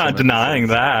 I'm not denying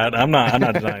that. I'm not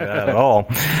denying that at all.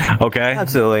 Okay.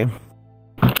 Absolutely.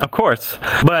 Of course.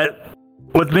 But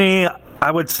with me, I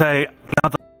would say, now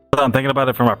that I'm thinking about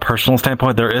it from a personal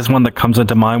standpoint, there is one that comes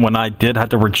into mind when I did have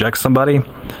to reject somebody.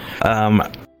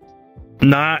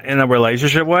 Not in a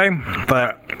relationship way,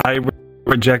 but I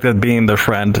rejected being their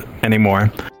friend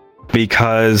anymore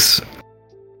because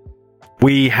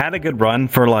we had a good run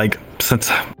for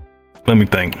since, let me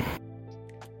think,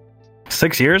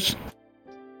 6 years.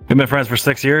 We've been friends for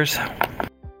 6 years,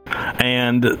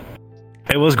 and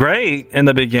it was great in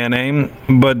the beginning,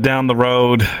 but down the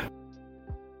road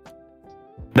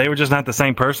they were just not the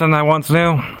same person I once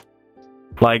knew.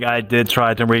 I did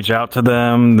try to reach out to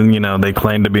them, and they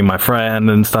claimed to be my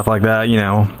friend and stuff like that,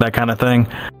 that kind of thing.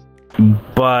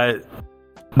 But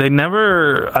they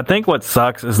never... I think what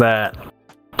sucks is that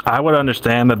I would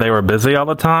understand that they were busy all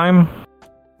the time,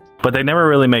 but they never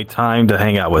really made time to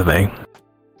hang out with me.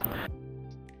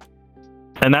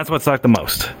 And that's what sucked the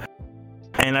most.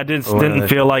 And I didn't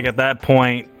feel like at that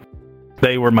point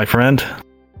they were my friend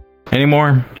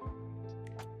anymore.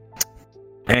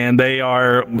 And they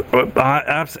are...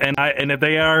 and if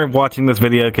they are watching this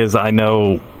video, because I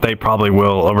know they probably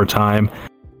will over time...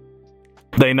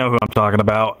 They know who I'm talking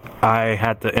about. I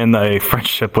had to end a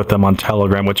friendship with them on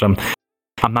Telegram, which I'm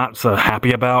not so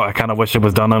happy about. I kind of wish it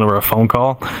was done over a phone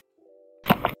call.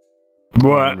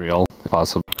 But Unreal.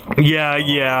 possible.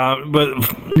 Yeah, but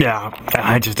yeah,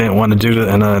 I just didn't want to do it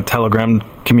in a Telegram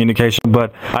communication.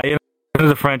 But I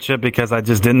ended the friendship because I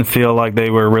just didn't feel like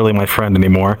they were really my friend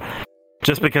anymore.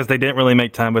 Just because they didn't really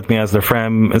make time with me as their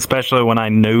friend, especially when I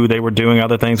knew they were doing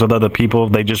other things with other people,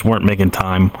 they just weren't making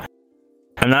time.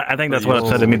 And I think that's what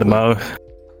upset me the most.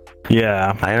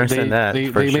 Yeah, I understand that.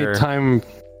 They sure. made time.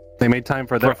 They made time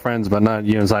for their friends, but not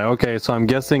you. It's like, okay, so I'm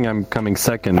guessing I'm coming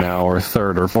second now, or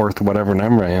third, or fourth, whatever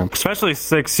number I am. Especially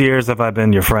 6 years if I've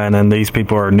been your friend, and these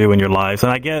people are new in your lives.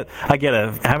 And I get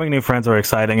it. Having new friends are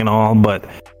exciting and all, but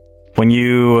when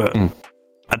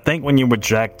I think when you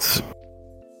reject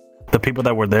the people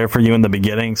that were there for you in the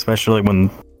beginning, especially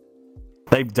when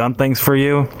they've done things for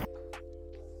you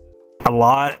a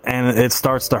lot, and it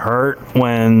starts to hurt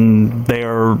when they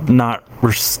are not,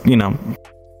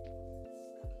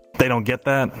 they don't get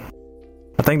that.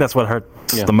 I think that's what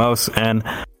hurts the most. And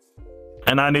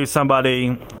I knew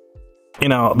somebody,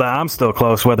 that I'm still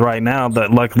close with right now, that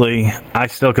luckily I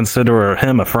still consider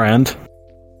him a friend.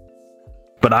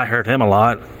 But I hurt him a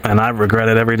lot, and I regret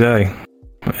it every day.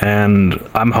 And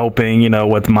I'm hoping,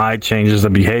 with my changes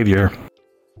of behavior,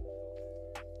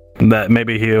 that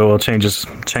maybe he'll change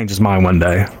his mind one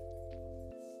day.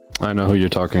 I know who you're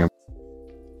talking about.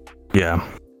 Yeah.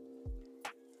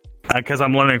 Because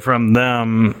I'm learning from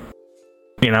them,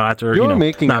 after you're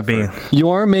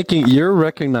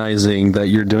recognizing that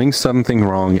you're doing something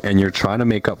wrong, and you're trying to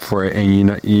make up for it, and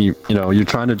you're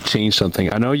trying to change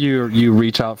something. I know you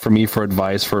reach out for me for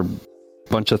advice for a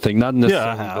bunch of things, not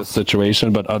necessarily this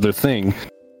situation, but other things,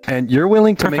 and you're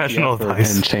willing to make the effort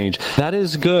and change. That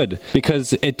is good,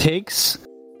 because it takes.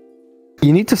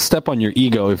 You need to step on your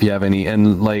ego if you have any,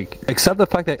 and accept the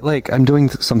fact that I'm doing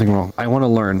something wrong. I want to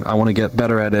learn. I want to get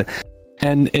better at it.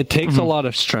 And it takes a lot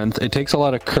of strength. It takes a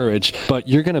lot of courage, but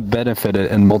you're going to benefit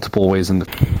it in multiple ways. So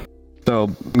I'll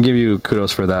give you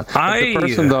kudos for that. The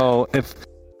person though,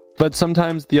 but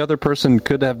sometimes the other person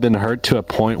could have been hurt to a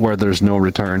point where there's no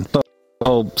return.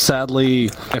 So sadly,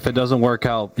 if it doesn't work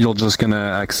out, you're just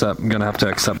gonna have to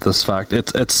accept this fact.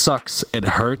 It sucks. It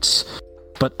hurts.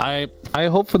 But I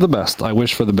hope for the best. I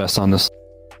wish for the best on this.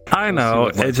 I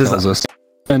know. It's just...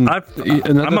 And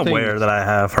I'm aware that I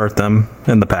have hurt them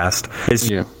in the past. It's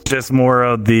just more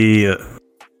of the...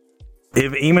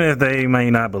 Even if they may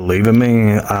not believe in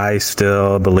me, I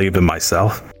still believe in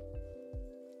myself.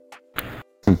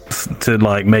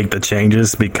 To make the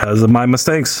changes because of my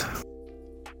mistakes.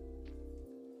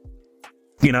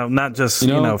 Not just,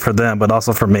 for them, but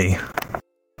also for me.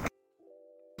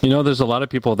 There's a lot of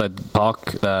people that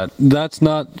talk that's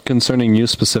not concerning you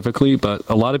specifically, but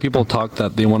a lot of people talk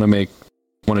that they want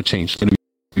to change, to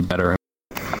be better.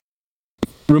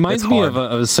 Reminds me of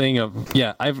a saying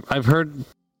I've heard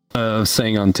a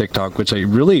saying on TikTok, which I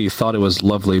really thought it was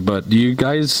lovely, but do you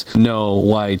guys know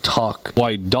why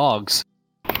dogs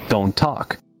don't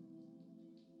talk?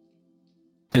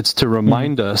 It's to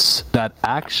remind us that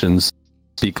actions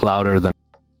speak louder than...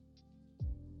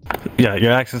 Yeah,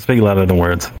 your actions speak louder than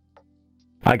words.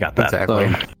 I got that.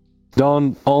 Exactly. So,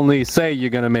 don't only say you're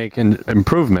going to make an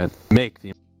improvement, make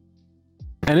the...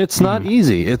 And it's not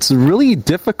easy. It's really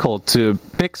difficult to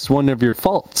fix one of your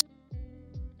faults.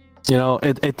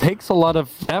 It takes a lot of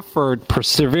effort,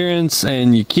 perseverance,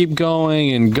 and you keep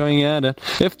going and going at it.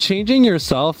 If changing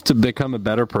yourself to become a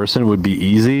better person would be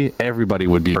easy, everybody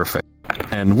would be perfect.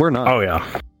 And we're not. Oh,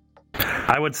 yeah.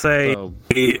 I would say,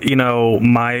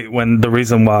 the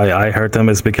reason why I hurt them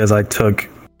is because I took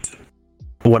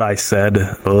what I said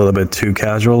a little bit too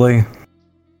casually.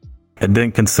 I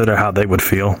didn't consider how they would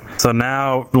feel. So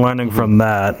now, learning from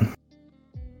that,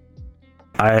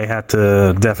 I had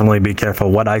to definitely be careful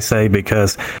what I say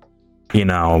because,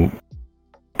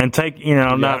 and take,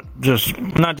 not just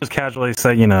casually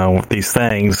say, these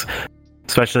things.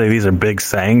 Especially these are big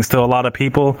sayings to a lot of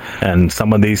people, and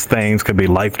some of these things could be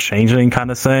life-changing kind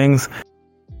of sayings.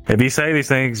 If you say these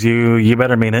things, you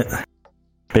better mean it.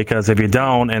 Because if you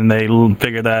don't, and they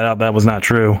figure that out, that was not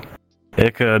true,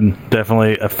 it could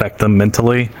definitely affect them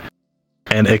mentally,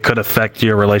 and it could affect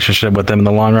your relationship with them in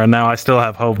the long run. Now, I still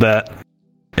have hope that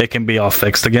it can be all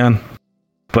fixed again,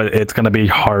 but it's going to be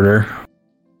harder.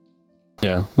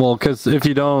 Yeah, well, because if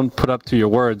you don't put up to your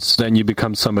words, then you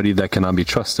become somebody that cannot be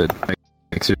trusted.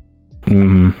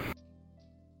 Mm-hmm.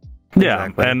 Yeah,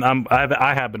 exactly. And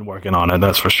I have been working on it,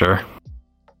 that's for sure.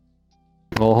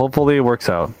 Well, hopefully it works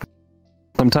out.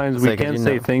 Sometimes we can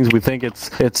say things we think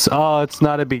it's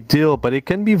not a big deal, but it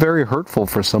can be very hurtful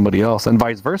for somebody else, and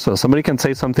vice versa. Somebody can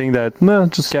say something that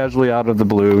just casually out of the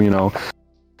blue,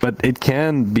 but it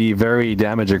can be very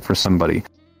damaging for somebody.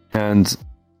 And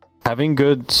having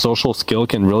good social skill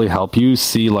can really help you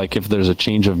see like if there's a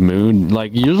change of mood.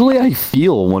 Like usually I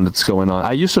feel when it's going on.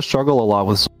 I used to struggle a lot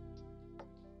with,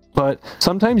 but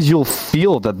sometimes you'll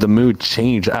feel that the mood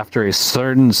changed after a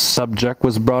certain subject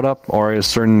was brought up or a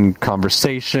certain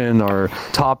conversation or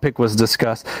topic was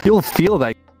discussed. You'll feel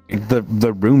that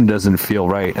the room doesn't feel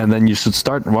right, and then you should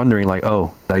start wondering like,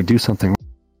 oh, did I do something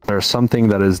or something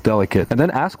that is delicate? And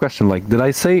then ask question like, did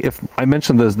I say, if I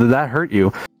mentioned this, did that hurt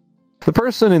you? The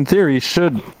person in theory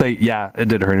should say, yeah, it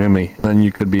did hurt me. Then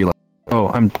you could be like, oh,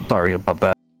 I'm sorry about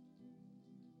that.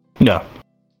 Yeah.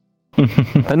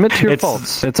 Admit to your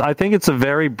faults. I think it's a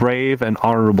very brave and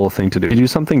honorable thing to do. If you do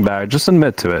something bad, just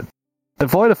admit to it.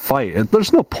 Avoid a fight.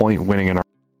 There's no point winning an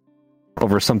argument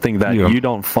over something that you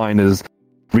don't find is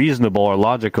reasonable or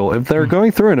logical. If they're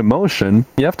going through an emotion,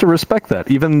 you have to respect that,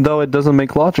 even though it doesn't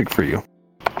make logic for you.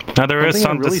 Now there is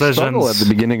some decisions at the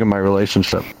beginning of my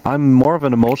relationship. I'm more of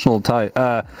an emotional type.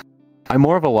 I'm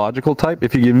more of a logical type.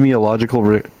 If you give me a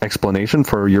logical explanation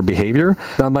for your behavior,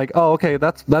 then I'm like, oh, okay,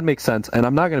 that makes sense, and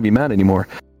I'm not going to be mad anymore.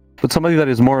 But somebody that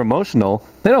is more emotional,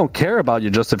 they don't care about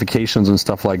your justifications and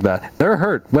stuff like that. They're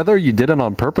hurt, whether you did it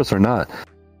on purpose or not.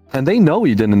 And they know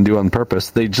you didn't do it on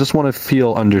purpose. They just want to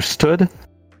feel understood.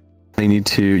 You need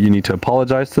to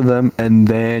apologize to them, and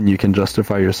then you can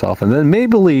justify yourself. And then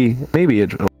maybe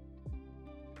it.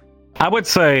 I would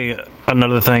say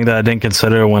another thing that I didn't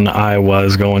consider when I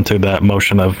was going through that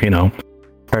motion of,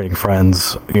 hurting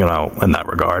friends, in that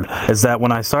regard, is that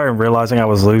when I started realizing I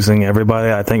was losing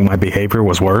everybody, I think my behavior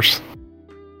was worse.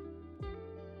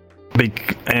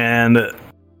 And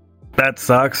that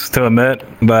sucks to admit,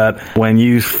 but when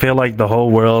you feel like the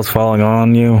whole world's falling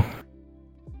on you,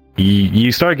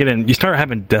 you start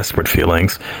having desperate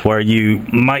feelings where you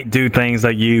might do things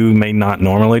that you may not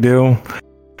normally do,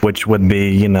 which would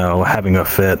be, having a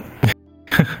fit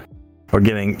or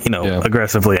getting,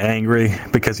 aggressively angry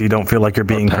because you don't feel like you're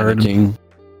being heard.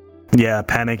 Yeah,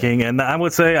 panicking. And I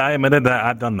would say I admitted that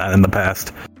I've done that in the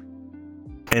past.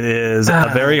 It is a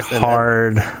very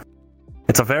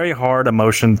hard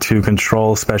emotion to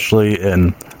control, especially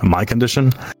in my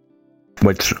condition,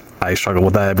 which I struggle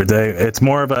with that every day. It's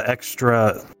more of an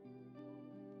extra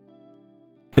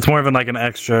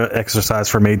exercise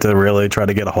for me to really try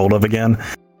to get a hold of again.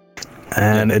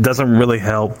 And it doesn't really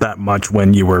help that much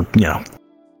when you were,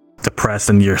 depressed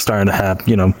and you're starting to have,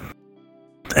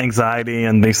 anxiety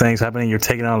and these things happening. You're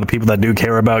taking out on the people that do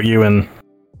care about you, and,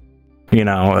 I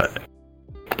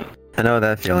know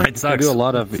that feeling. It can do a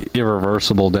lot of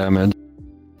irreversible damage.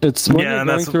 It's when you're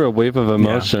going through a wave of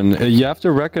emotion, you have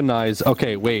to recognize,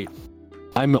 okay, wait,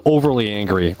 I'm overly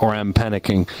angry or I'm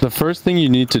panicking. The first thing you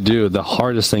need to do, the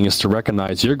hardest thing, is to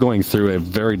recognize you're going through a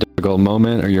very difficult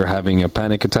moment, or you're having a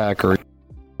panic attack, or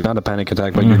not a panic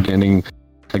attack, but you're getting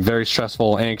like very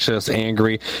stressful, anxious,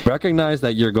 angry. Recognize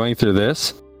that you're going through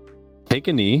this. Take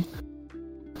a knee,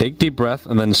 take deep breath,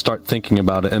 and then start thinking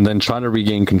about it, and then try to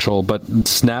regain control. But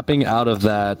snapping out of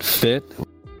that fit,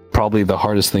 probably the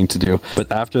hardest thing to do.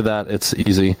 But after that, it's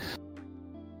easy.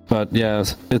 But yeah,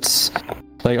 it's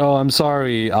like, oh, I'm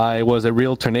sorry, I was a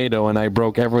real tornado and I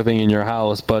broke everything in your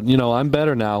house, but I'm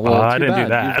better now. Well, I didn't do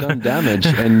that. You've done damage,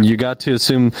 and you got to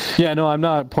assume. Yeah, no, I'm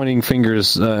not pointing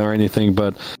fingers or anything,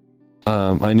 but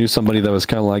I knew somebody that was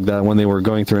kind of like that when they were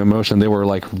going through emotion. They were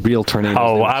like real tornadoes.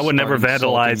 Oh, I would never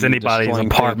vandalize anybody's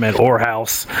apartment or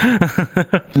house.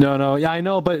 No, yeah, I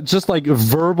know, but just like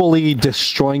verbally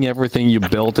destroying everything you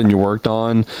built and you worked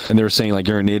on, and they were saying like,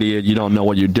 you're an idiot, you don't know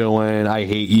what you're doing, I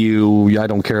hate you, I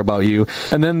don't care about you,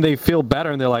 and then they feel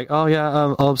better and they're like, oh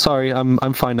yeah, I'm sorry,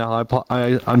 I'm fine now.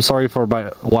 I'm sorry for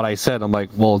what I said. I'm like,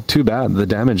 well, too bad, the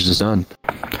damage is done.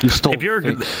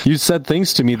 You said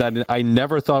things to me that I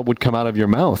never thought would come out of your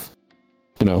mouth.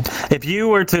 If you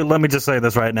were to, let me just say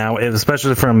this right now,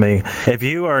 especially from me, if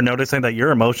you are noticing that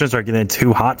your emotions are getting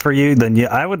too hot for you, then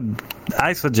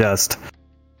I suggest,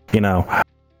 taking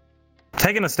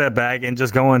a step back and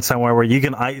just going somewhere where you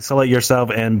can isolate yourself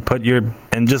and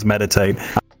and just meditate.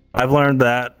 I've learned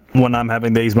that when I'm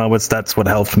having these moments, that's what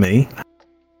helps me.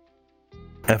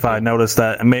 If I notice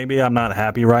that maybe I'm not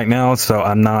happy right now, so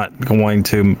I'm not going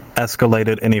to escalate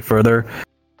it any further.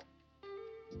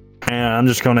 And I'm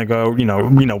just going to go,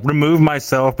 remove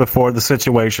myself before the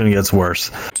situation gets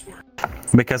worse.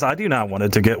 Because I do not want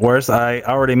it to get worse. I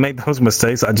already made those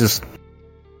mistakes. I just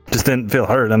didn't feel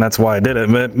heard, and that's why I did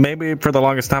it. But maybe for the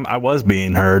longest time I was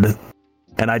being heard,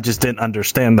 and I just didn't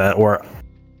understand that, or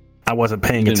I wasn't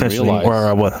paying attention, or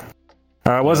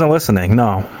I wasn't listening.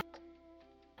 No.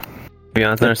 To be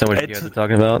honest, I understand what you guys are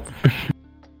talking about.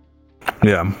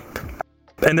 Yeah.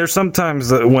 And there's sometimes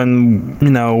that when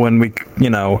we,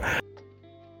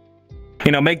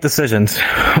 make decisions.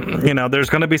 There's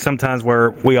going to be some times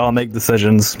where we all make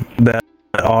decisions that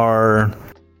are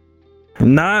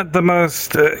not the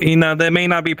most, they may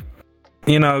not be,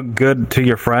 good to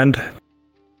your friend.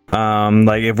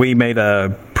 Like if we made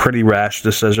a pretty rash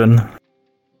decision,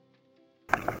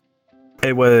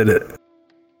 it would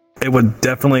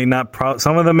definitely not,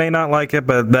 some of them may not like it,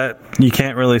 but that you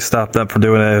can't really stop them from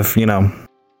doing it if, even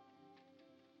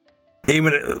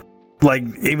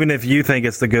if you think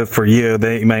it's the good for you,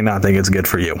 they may not think it's good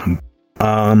for you.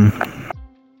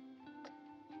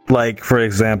 Like, for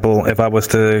example, if I was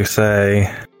to say,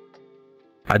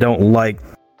 I don't like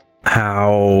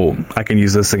how, I can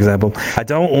use this example, I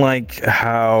don't like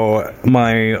how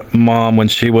my mom, when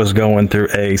she was going through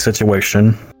a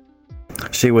situation,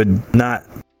 she wouldn't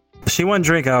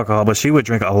drink alcohol, but she would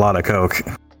drink a lot of Coke.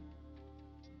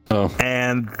 Oh.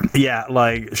 And yeah,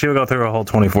 like she would go through a whole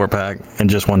 24 pack in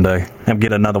just one day and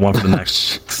get another one for the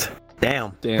next.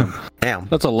 Damn.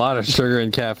 That's a lot of sugar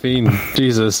and caffeine.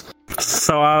 Jesus.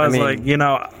 So I was like,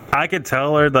 I could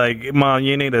tell her, like, Mom,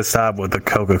 you need to stop with the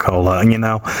Coca-Cola,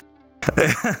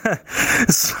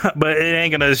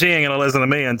 but she ain't gonna listen to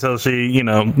me until she,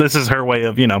 this is her way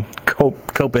of,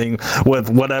 coping with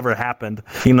whatever happened,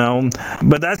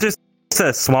 But that's just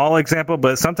a small example,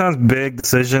 but sometimes big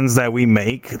decisions that we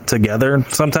make together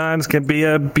sometimes can be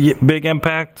a big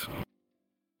impact.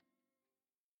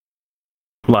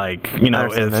 Like,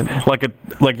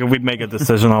 if we make a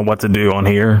decision on what to do on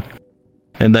here,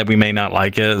 and that we may not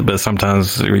like it, but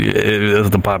sometimes it is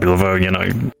the popular vote,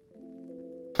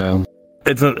 Yeah.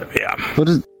 Yeah.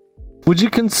 Would you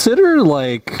consider,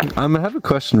 like, I have a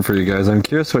question for you guys. I'm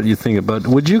curious what you think about.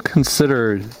 Would you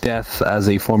consider death as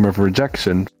a form of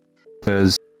rejection?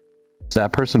 Because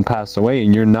that person passed away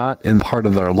and you're not in part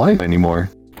of their life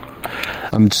anymore.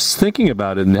 I'm just thinking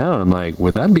about it now. I'm like,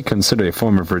 would that be considered a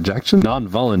form of rejection?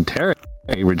 Non-voluntary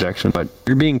rejection, but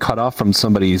you're being cut off from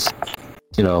somebody's,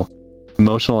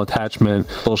 emotional attachment,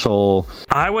 social.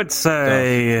 I would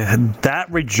say that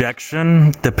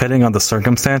rejection, depending on the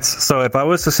circumstance. So if I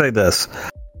was to say this,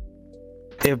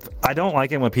 if I don't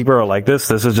like it when people are like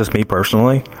this is just me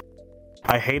personally.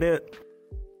 I hate it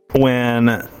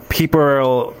when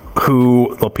people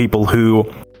who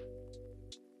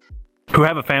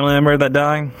have a family member that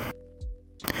died,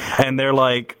 and they're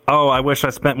like, oh, I wish I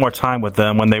spent more time with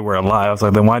them when they were alive. I was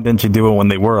like, then why didn't you do it when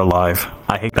they were alive?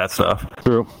 I hate that stuff.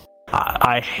 True.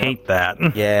 I hate that.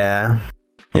 Yeah.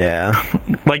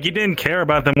 Like, you didn't care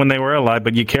about them when they were alive,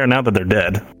 but you care now that they're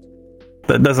dead.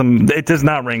 It does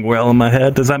not ring well in my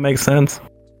head. Does that make sense?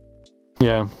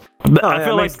 Yeah. I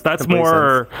feel like that's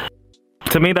more,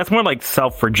 to me, that's more like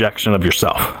self-rejection of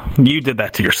yourself. You did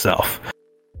that to yourself.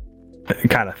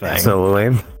 Kind of thing.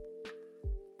 Absolutely.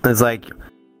 It's like,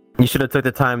 you should have took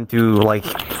the time to, like,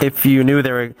 if you knew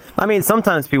there were,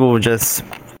 sometimes people would just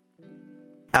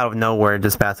out of nowhere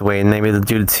just pass away, and maybe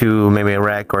due to maybe a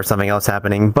wreck or something else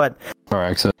happening, but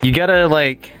you gotta,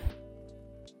 like,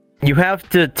 you have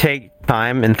to take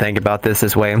time and think about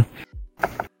this way.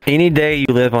 Any day you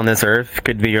live on this earth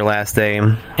could be your last day,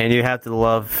 and you have to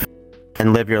love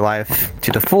and live your life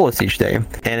to the fullest each day.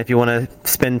 And if you want to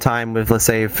spend time with, let's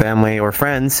say, family or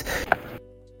friends,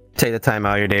 take the time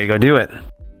out of your day to go do it.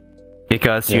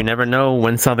 Because you never know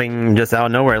when something just out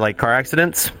of nowhere, like car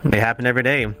accidents, they happen every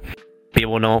day.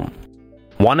 People don't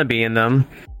want to be in them,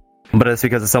 but it's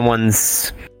because of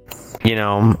someone's,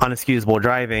 unexcusable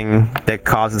driving that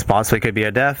causes possibly could be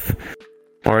a death,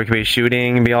 or it could be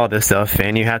shooting, be all this stuff,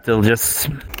 and you have to just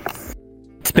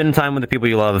spend time with the people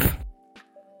you love,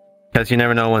 because you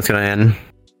never know when it's going to end.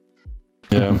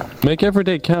 Yeah, make every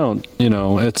day count. You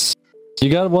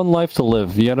got one life to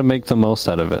live. You got to make the most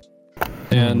out of it.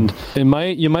 And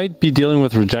you might be dealing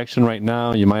with rejection right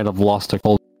now. You might have lost a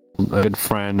good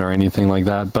friend or anything like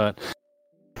that, but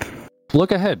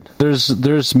look ahead.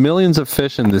 There's millions of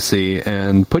fish in the sea,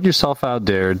 and put yourself out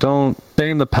there. Don't stay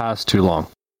in the past too long,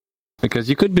 because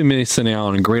you could be missing out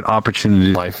on a great opportunity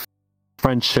in life,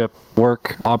 friendship,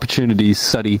 work, opportunities,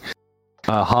 study,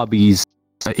 hobbies,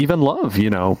 even love.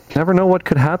 Never know what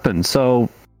could happen. So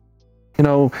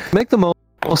make the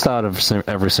most out of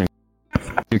every single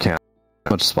you can,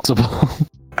 as much as possible.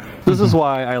 This is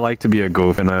why I like to be a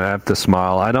goof, and I have to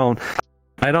smile. I don't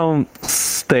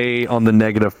stay on the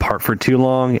negative part for too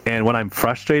long, and when I'm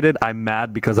frustrated, I'm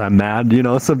mad because I'm mad.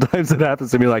 Sometimes it happens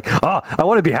to me like, I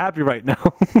want to be happy right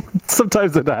now.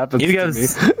 Sometimes it happens to me.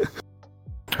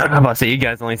 I'm about to say, you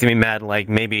guys only see me mad like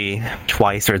maybe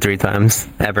twice or 3 times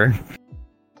ever.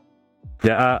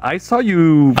 Yeah, I saw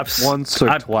you once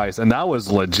or twice, and that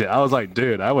was legit. I was like,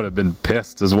 dude, I would have been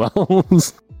pissed as well.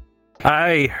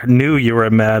 I knew you were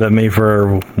mad at me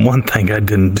for one thing I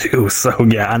didn't do, so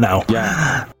yeah, I know.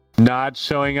 Yeah. Not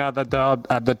showing up at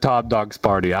the Top Dogs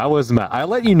party. I was mad. I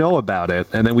let you know about it,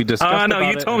 and then we discussed Oh, no,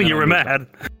 about you it, told me and you then were I moved on.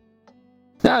 mad.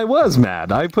 Yeah, I was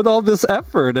mad. I put all this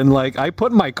effort, and like I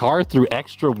put my car through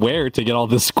extra wear to get all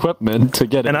this equipment to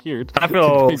get And it here. I to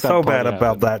feel make that so party bad about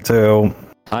happen. that, too.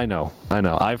 I know.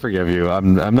 I forgive you.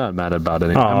 I'm not mad about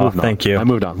it. I Oh, moved on. thank you. I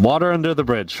moved on. Water under the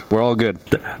bridge. We're all good.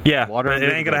 Yeah, Water it under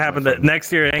the ain't gonna bridge, happen. my friend.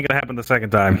 Next year, it ain't gonna happen the second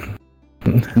time.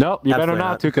 Nope, you better Absolutely not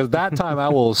not. to, because that time I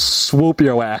will swoop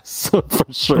your ass for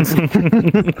sure. And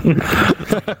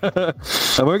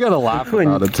we're gonna laugh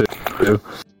about it too.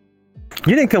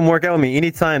 You didn't come work out with me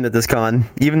any time at this con,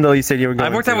 even though you said you were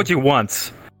going I worked to. out with you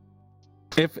once.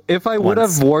 If I would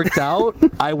Once. have worked out,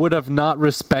 I would have not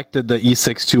respected the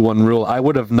E621 rule. I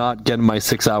would have not gotten my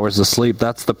 6 hours of sleep.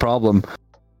 That's the problem.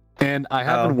 And I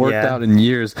haven't worked yeah. out in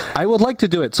years. I would like to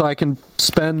do it so I can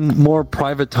spend more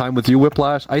private time with you,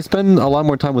 Whiplash. I spend a lot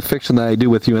more time with Fiction than I do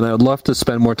with you, and I would love to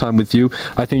spend more time with you.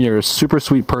 I think you're a super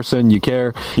sweet person. You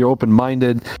care. You're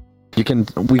open-minded. We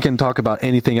can talk about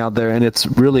anything out there, and it's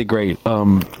really great.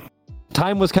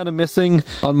 Time was kind of missing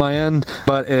on my end,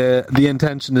 but the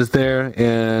intention is there,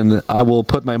 and I will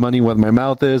put my money where my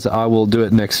mouth is. I will do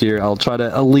it next year. I'll try to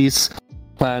at least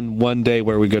plan one day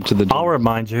where we go to the gym. I'll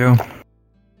remind you.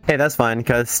 Hey, that's fine,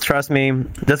 because trust me,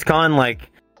 this con, like,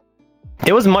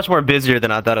 it was much more busier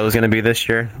than I thought it was going to be this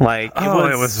year. Like,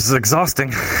 It was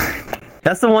exhausting.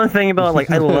 That's the one thing about, like,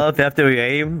 I love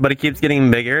FWA, but it keeps getting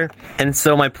bigger. And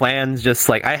so my plans just,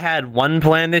 like, I had one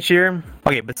plan this year.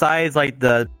 Okay, besides, like,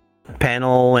 the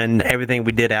panel and everything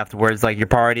we did afterwards, like your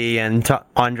party and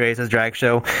Andres' drag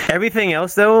show. Everything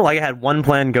else, though, like, I had one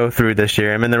plan go through this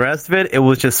year. And then the rest of it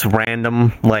was just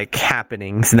random, like,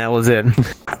 happenings, and that was it.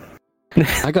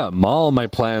 I got all my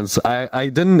plans. I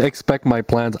didn't expect my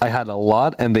plans. I had a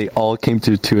lot, and they all came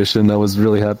to tuition. I was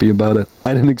really happy about it.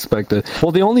 I didn't expect it.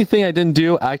 Well, the only thing I didn't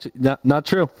do, actually, not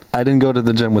true. I didn't go to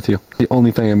the gym with you. The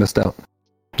only thing I missed out.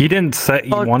 You didn't say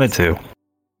you wanted to.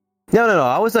 No.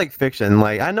 I was like Fiction.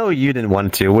 Like, I know you didn't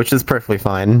want to, which is perfectly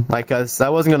fine. Like, cause I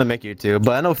wasn't gonna make you to,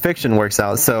 but I know Fiction works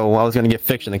out, so I was gonna get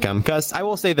Fiction to come. Cause I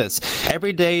will say this: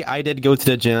 every day I did go to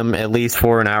the gym at least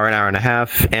for an hour and a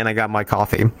half, and I got my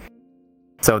coffee.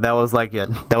 So that was like it.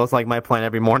 That was like my plan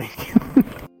every morning.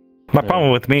 My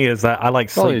problem with me is that I like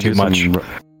sleep too much.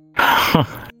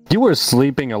 You were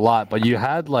sleeping a lot, but you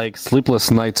had like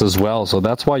sleepless nights as well, so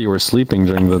that's why you were sleeping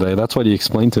during the day. That's what he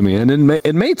explained to me, and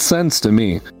it made sense to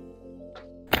me.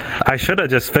 I should have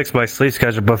just fixed my sleep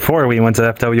schedule before we went to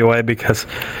FWA because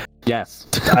Yes.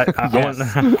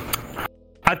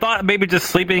 I thought maybe just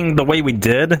sleeping the way we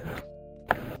did,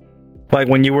 like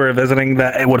when you were visiting,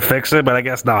 that it would fix it, but I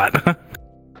guess not.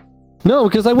 No,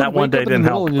 because I would That one wake day up in the didn't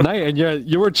middle of the night, and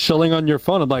you were chilling on your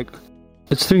phone. I'm like,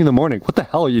 it's 3 a.m. What the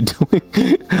hell are you doing?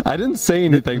 I didn't say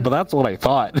anything, but that's what I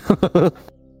thought.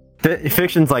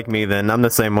 Fiction's like me. Then I'm the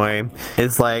same way.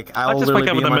 It's like I I'll just literally wake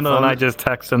up be in the on my middle of the phone. night, just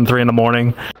text him 3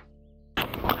 a.m.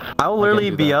 I'll literally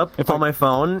do be that. up on my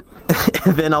phone,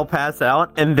 and then I'll pass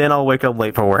out, and then I'll wake up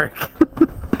late for work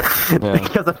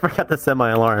because I forgot to set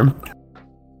my alarm.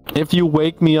 If you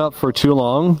wake me up for too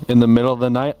long in the middle of the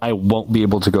night, I won't be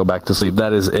able to go back to sleep.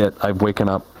 That is it. I've waken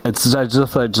up. I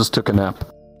just took a nap.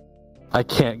 I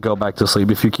can't go back to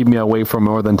sleep if you keep me away for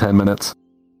more than 10 minutes.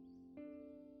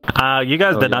 You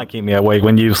guys did not keep me awake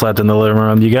when you slept in the living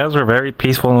room. You guys were very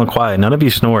peaceful and quiet. None of you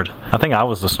snored. I think I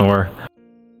was the snorer.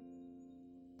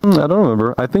 I don't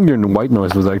remember. I think your white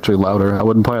noise was actually louder. I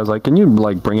wouldn't play. I was like, can you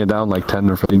like bring it down like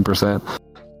 10 or 15%?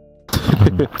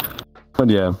 But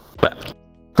yeah.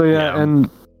 So yeah, and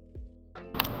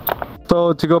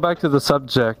so to go back to the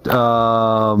subject,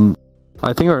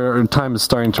 I think our time is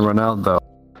starting to run out, though.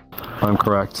 If I'm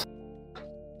correct.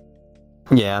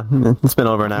 Yeah, it's been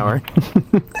over an hour.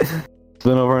 It's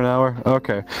been over an hour?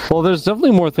 Okay. Well, there's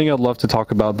definitely more thing I'd love to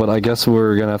talk about, but I guess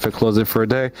we're going to have to close it for a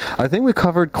day. I think we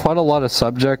covered quite a lot of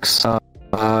subjects, a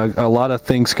lot of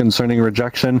things concerning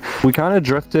rejection. We kind of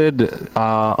drifted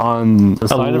on the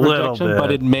side of rejection, bit.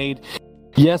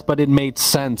 but it made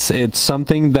sense. It's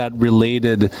something that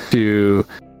related to,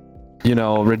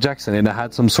 rejection, and it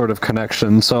had some sort of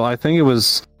connection. So I think it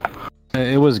was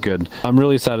good. I'm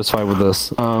really satisfied with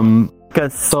this.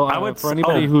 So I would, for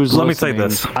anybody who's let me say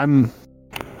listening, this.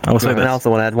 I will say I this. also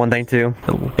want to add one thing too.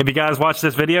 If you guys watch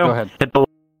this video, Go ahead. hit the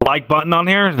like button on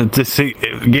here to see.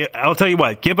 I'll tell you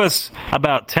what. Give us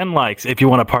about 10 likes if you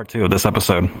want a part 2 of this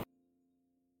episode.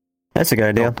 That's a good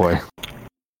idea. Oh boy.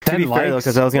 To be fair, though,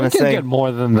 because I was going to say, get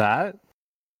more than that.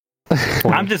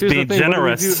 I'm just Here's the being thing, what do we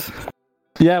generous.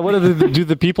 Yeah, what do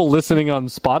the people listening on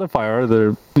Spotify are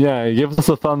there? Yeah, give us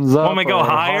a thumbs up. Want me to go or a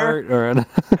higher? heart or an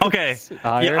Okay.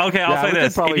 higher. Yeah, okay, I'll say we could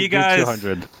this. probably If you do guys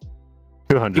 200.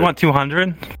 200. You want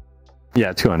 200?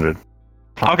 Yeah, 200.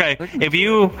 Okay. If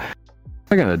you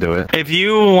I'm gonna do it. If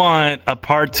you want a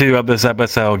part 2 of this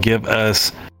episode, give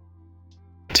us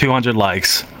 200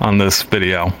 likes on this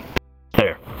video.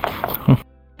 There.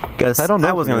 Because I don't know.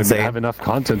 I was if we're gonna say. have enough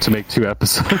content to make 2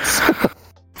 episodes.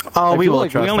 Oh, I we feel will like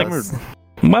we trust only us.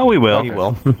 Well, we will. We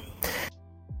will.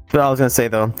 But I was gonna say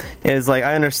though is like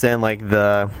I understand like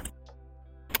the.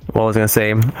 What I was gonna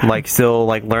say like still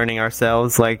like learning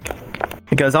ourselves like.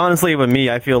 Because honestly, with me,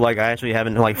 I feel like I actually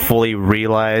haven't like fully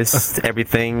realized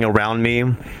everything around me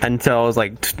until I was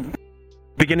like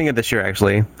beginning of this year.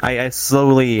 Actually, I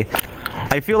slowly,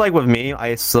 I feel like with me,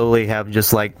 I slowly have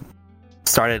just like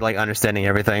started like understanding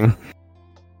everything,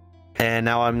 and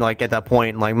now I'm like at that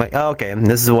point, like, oh, okay,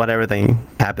 this is what everything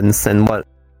happens and what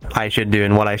I should do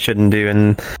and what I shouldn't do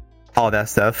and all that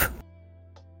stuff.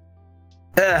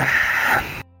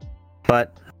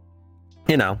 But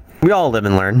you know, we all live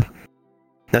and learn.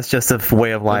 That's just a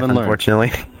way of life, unfortunately.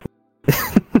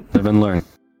 Live and learn.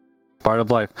 Part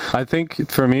of life. I think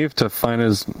for me, to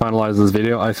finalize this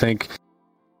video, I think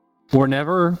we're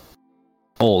never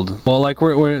old. Well, like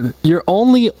you're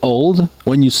only old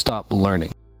when you stop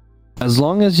learning. As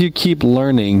long as you keep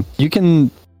learning, you can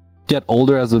get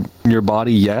older as your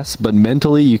body, yes, but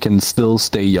mentally you can still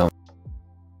stay young.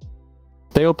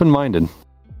 Stay open-minded.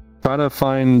 Try to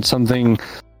find something.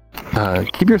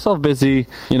 Keep yourself busy,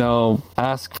 you know,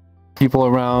 ask people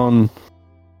around.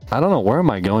 I don't know, where am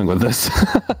I going with this?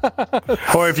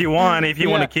 Or if you want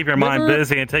to keep your mind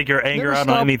busy and take your anger out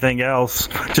on anything else,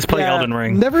 just play Elden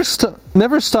Ring. Never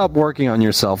stop working on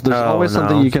yourself. There's always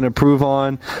something you can improve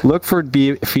on. Look for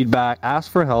feedback,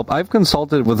 ask for help. I've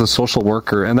consulted with a social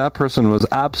worker, and that person was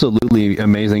absolutely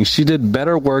amazing. She did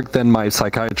better work than my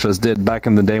psychiatrist did back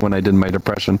in the day when I did my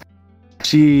depression.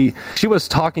 She was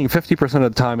talking 50%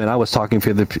 of the time, and I was talking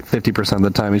 50% of the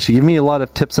time, and she gave me a lot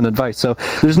of tips and advice. So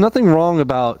there's nothing wrong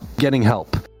about getting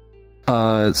help.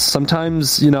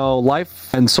 Sometimes, you know,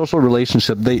 life and social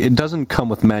relationship, it doesn't come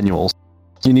with manuals.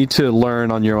 You need to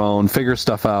learn on your own, figure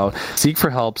stuff out, seek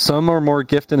for help. Some are more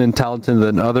gifted and talented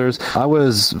than others. I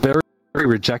was very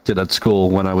rejected at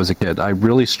school when I was a kid. I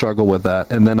really struggled with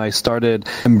that. And then I started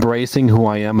embracing who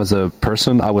I am as a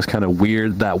person. I was kind of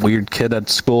weird, that weird kid at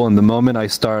school. And the moment I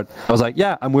was like,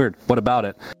 yeah, I'm weird. What about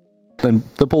it? And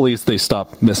the police, they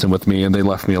stopped messing with me and they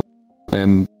left me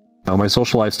alone. And my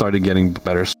social life started getting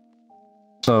better.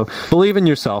 So believe in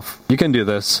yourself. You can do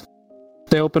this.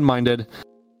 Stay open-minded.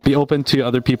 Be open to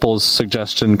other people's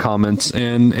suggestion, comments.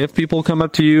 And if people come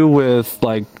up to you with,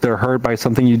 like, they're hurt by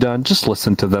something you've done, just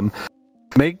listen to them.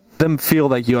 Make them feel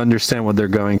like you understand what they're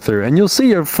going through, and you'll see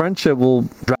your friendship will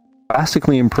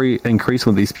drastically increase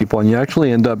with these people, and you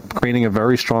actually end up creating a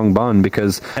very strong bond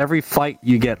because every fight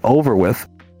you get over with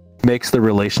makes the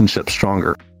relationship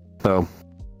stronger. So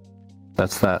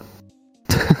that's that.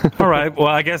 All right. Well,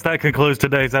 I guess that concludes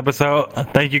today's episode.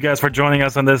 Thank you guys for joining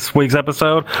us on this week's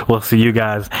episode. We'll see you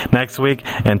guys next week.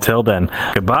 Until then,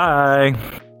 goodbye.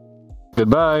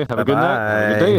 Goodbye. Have a good night. Have a good day.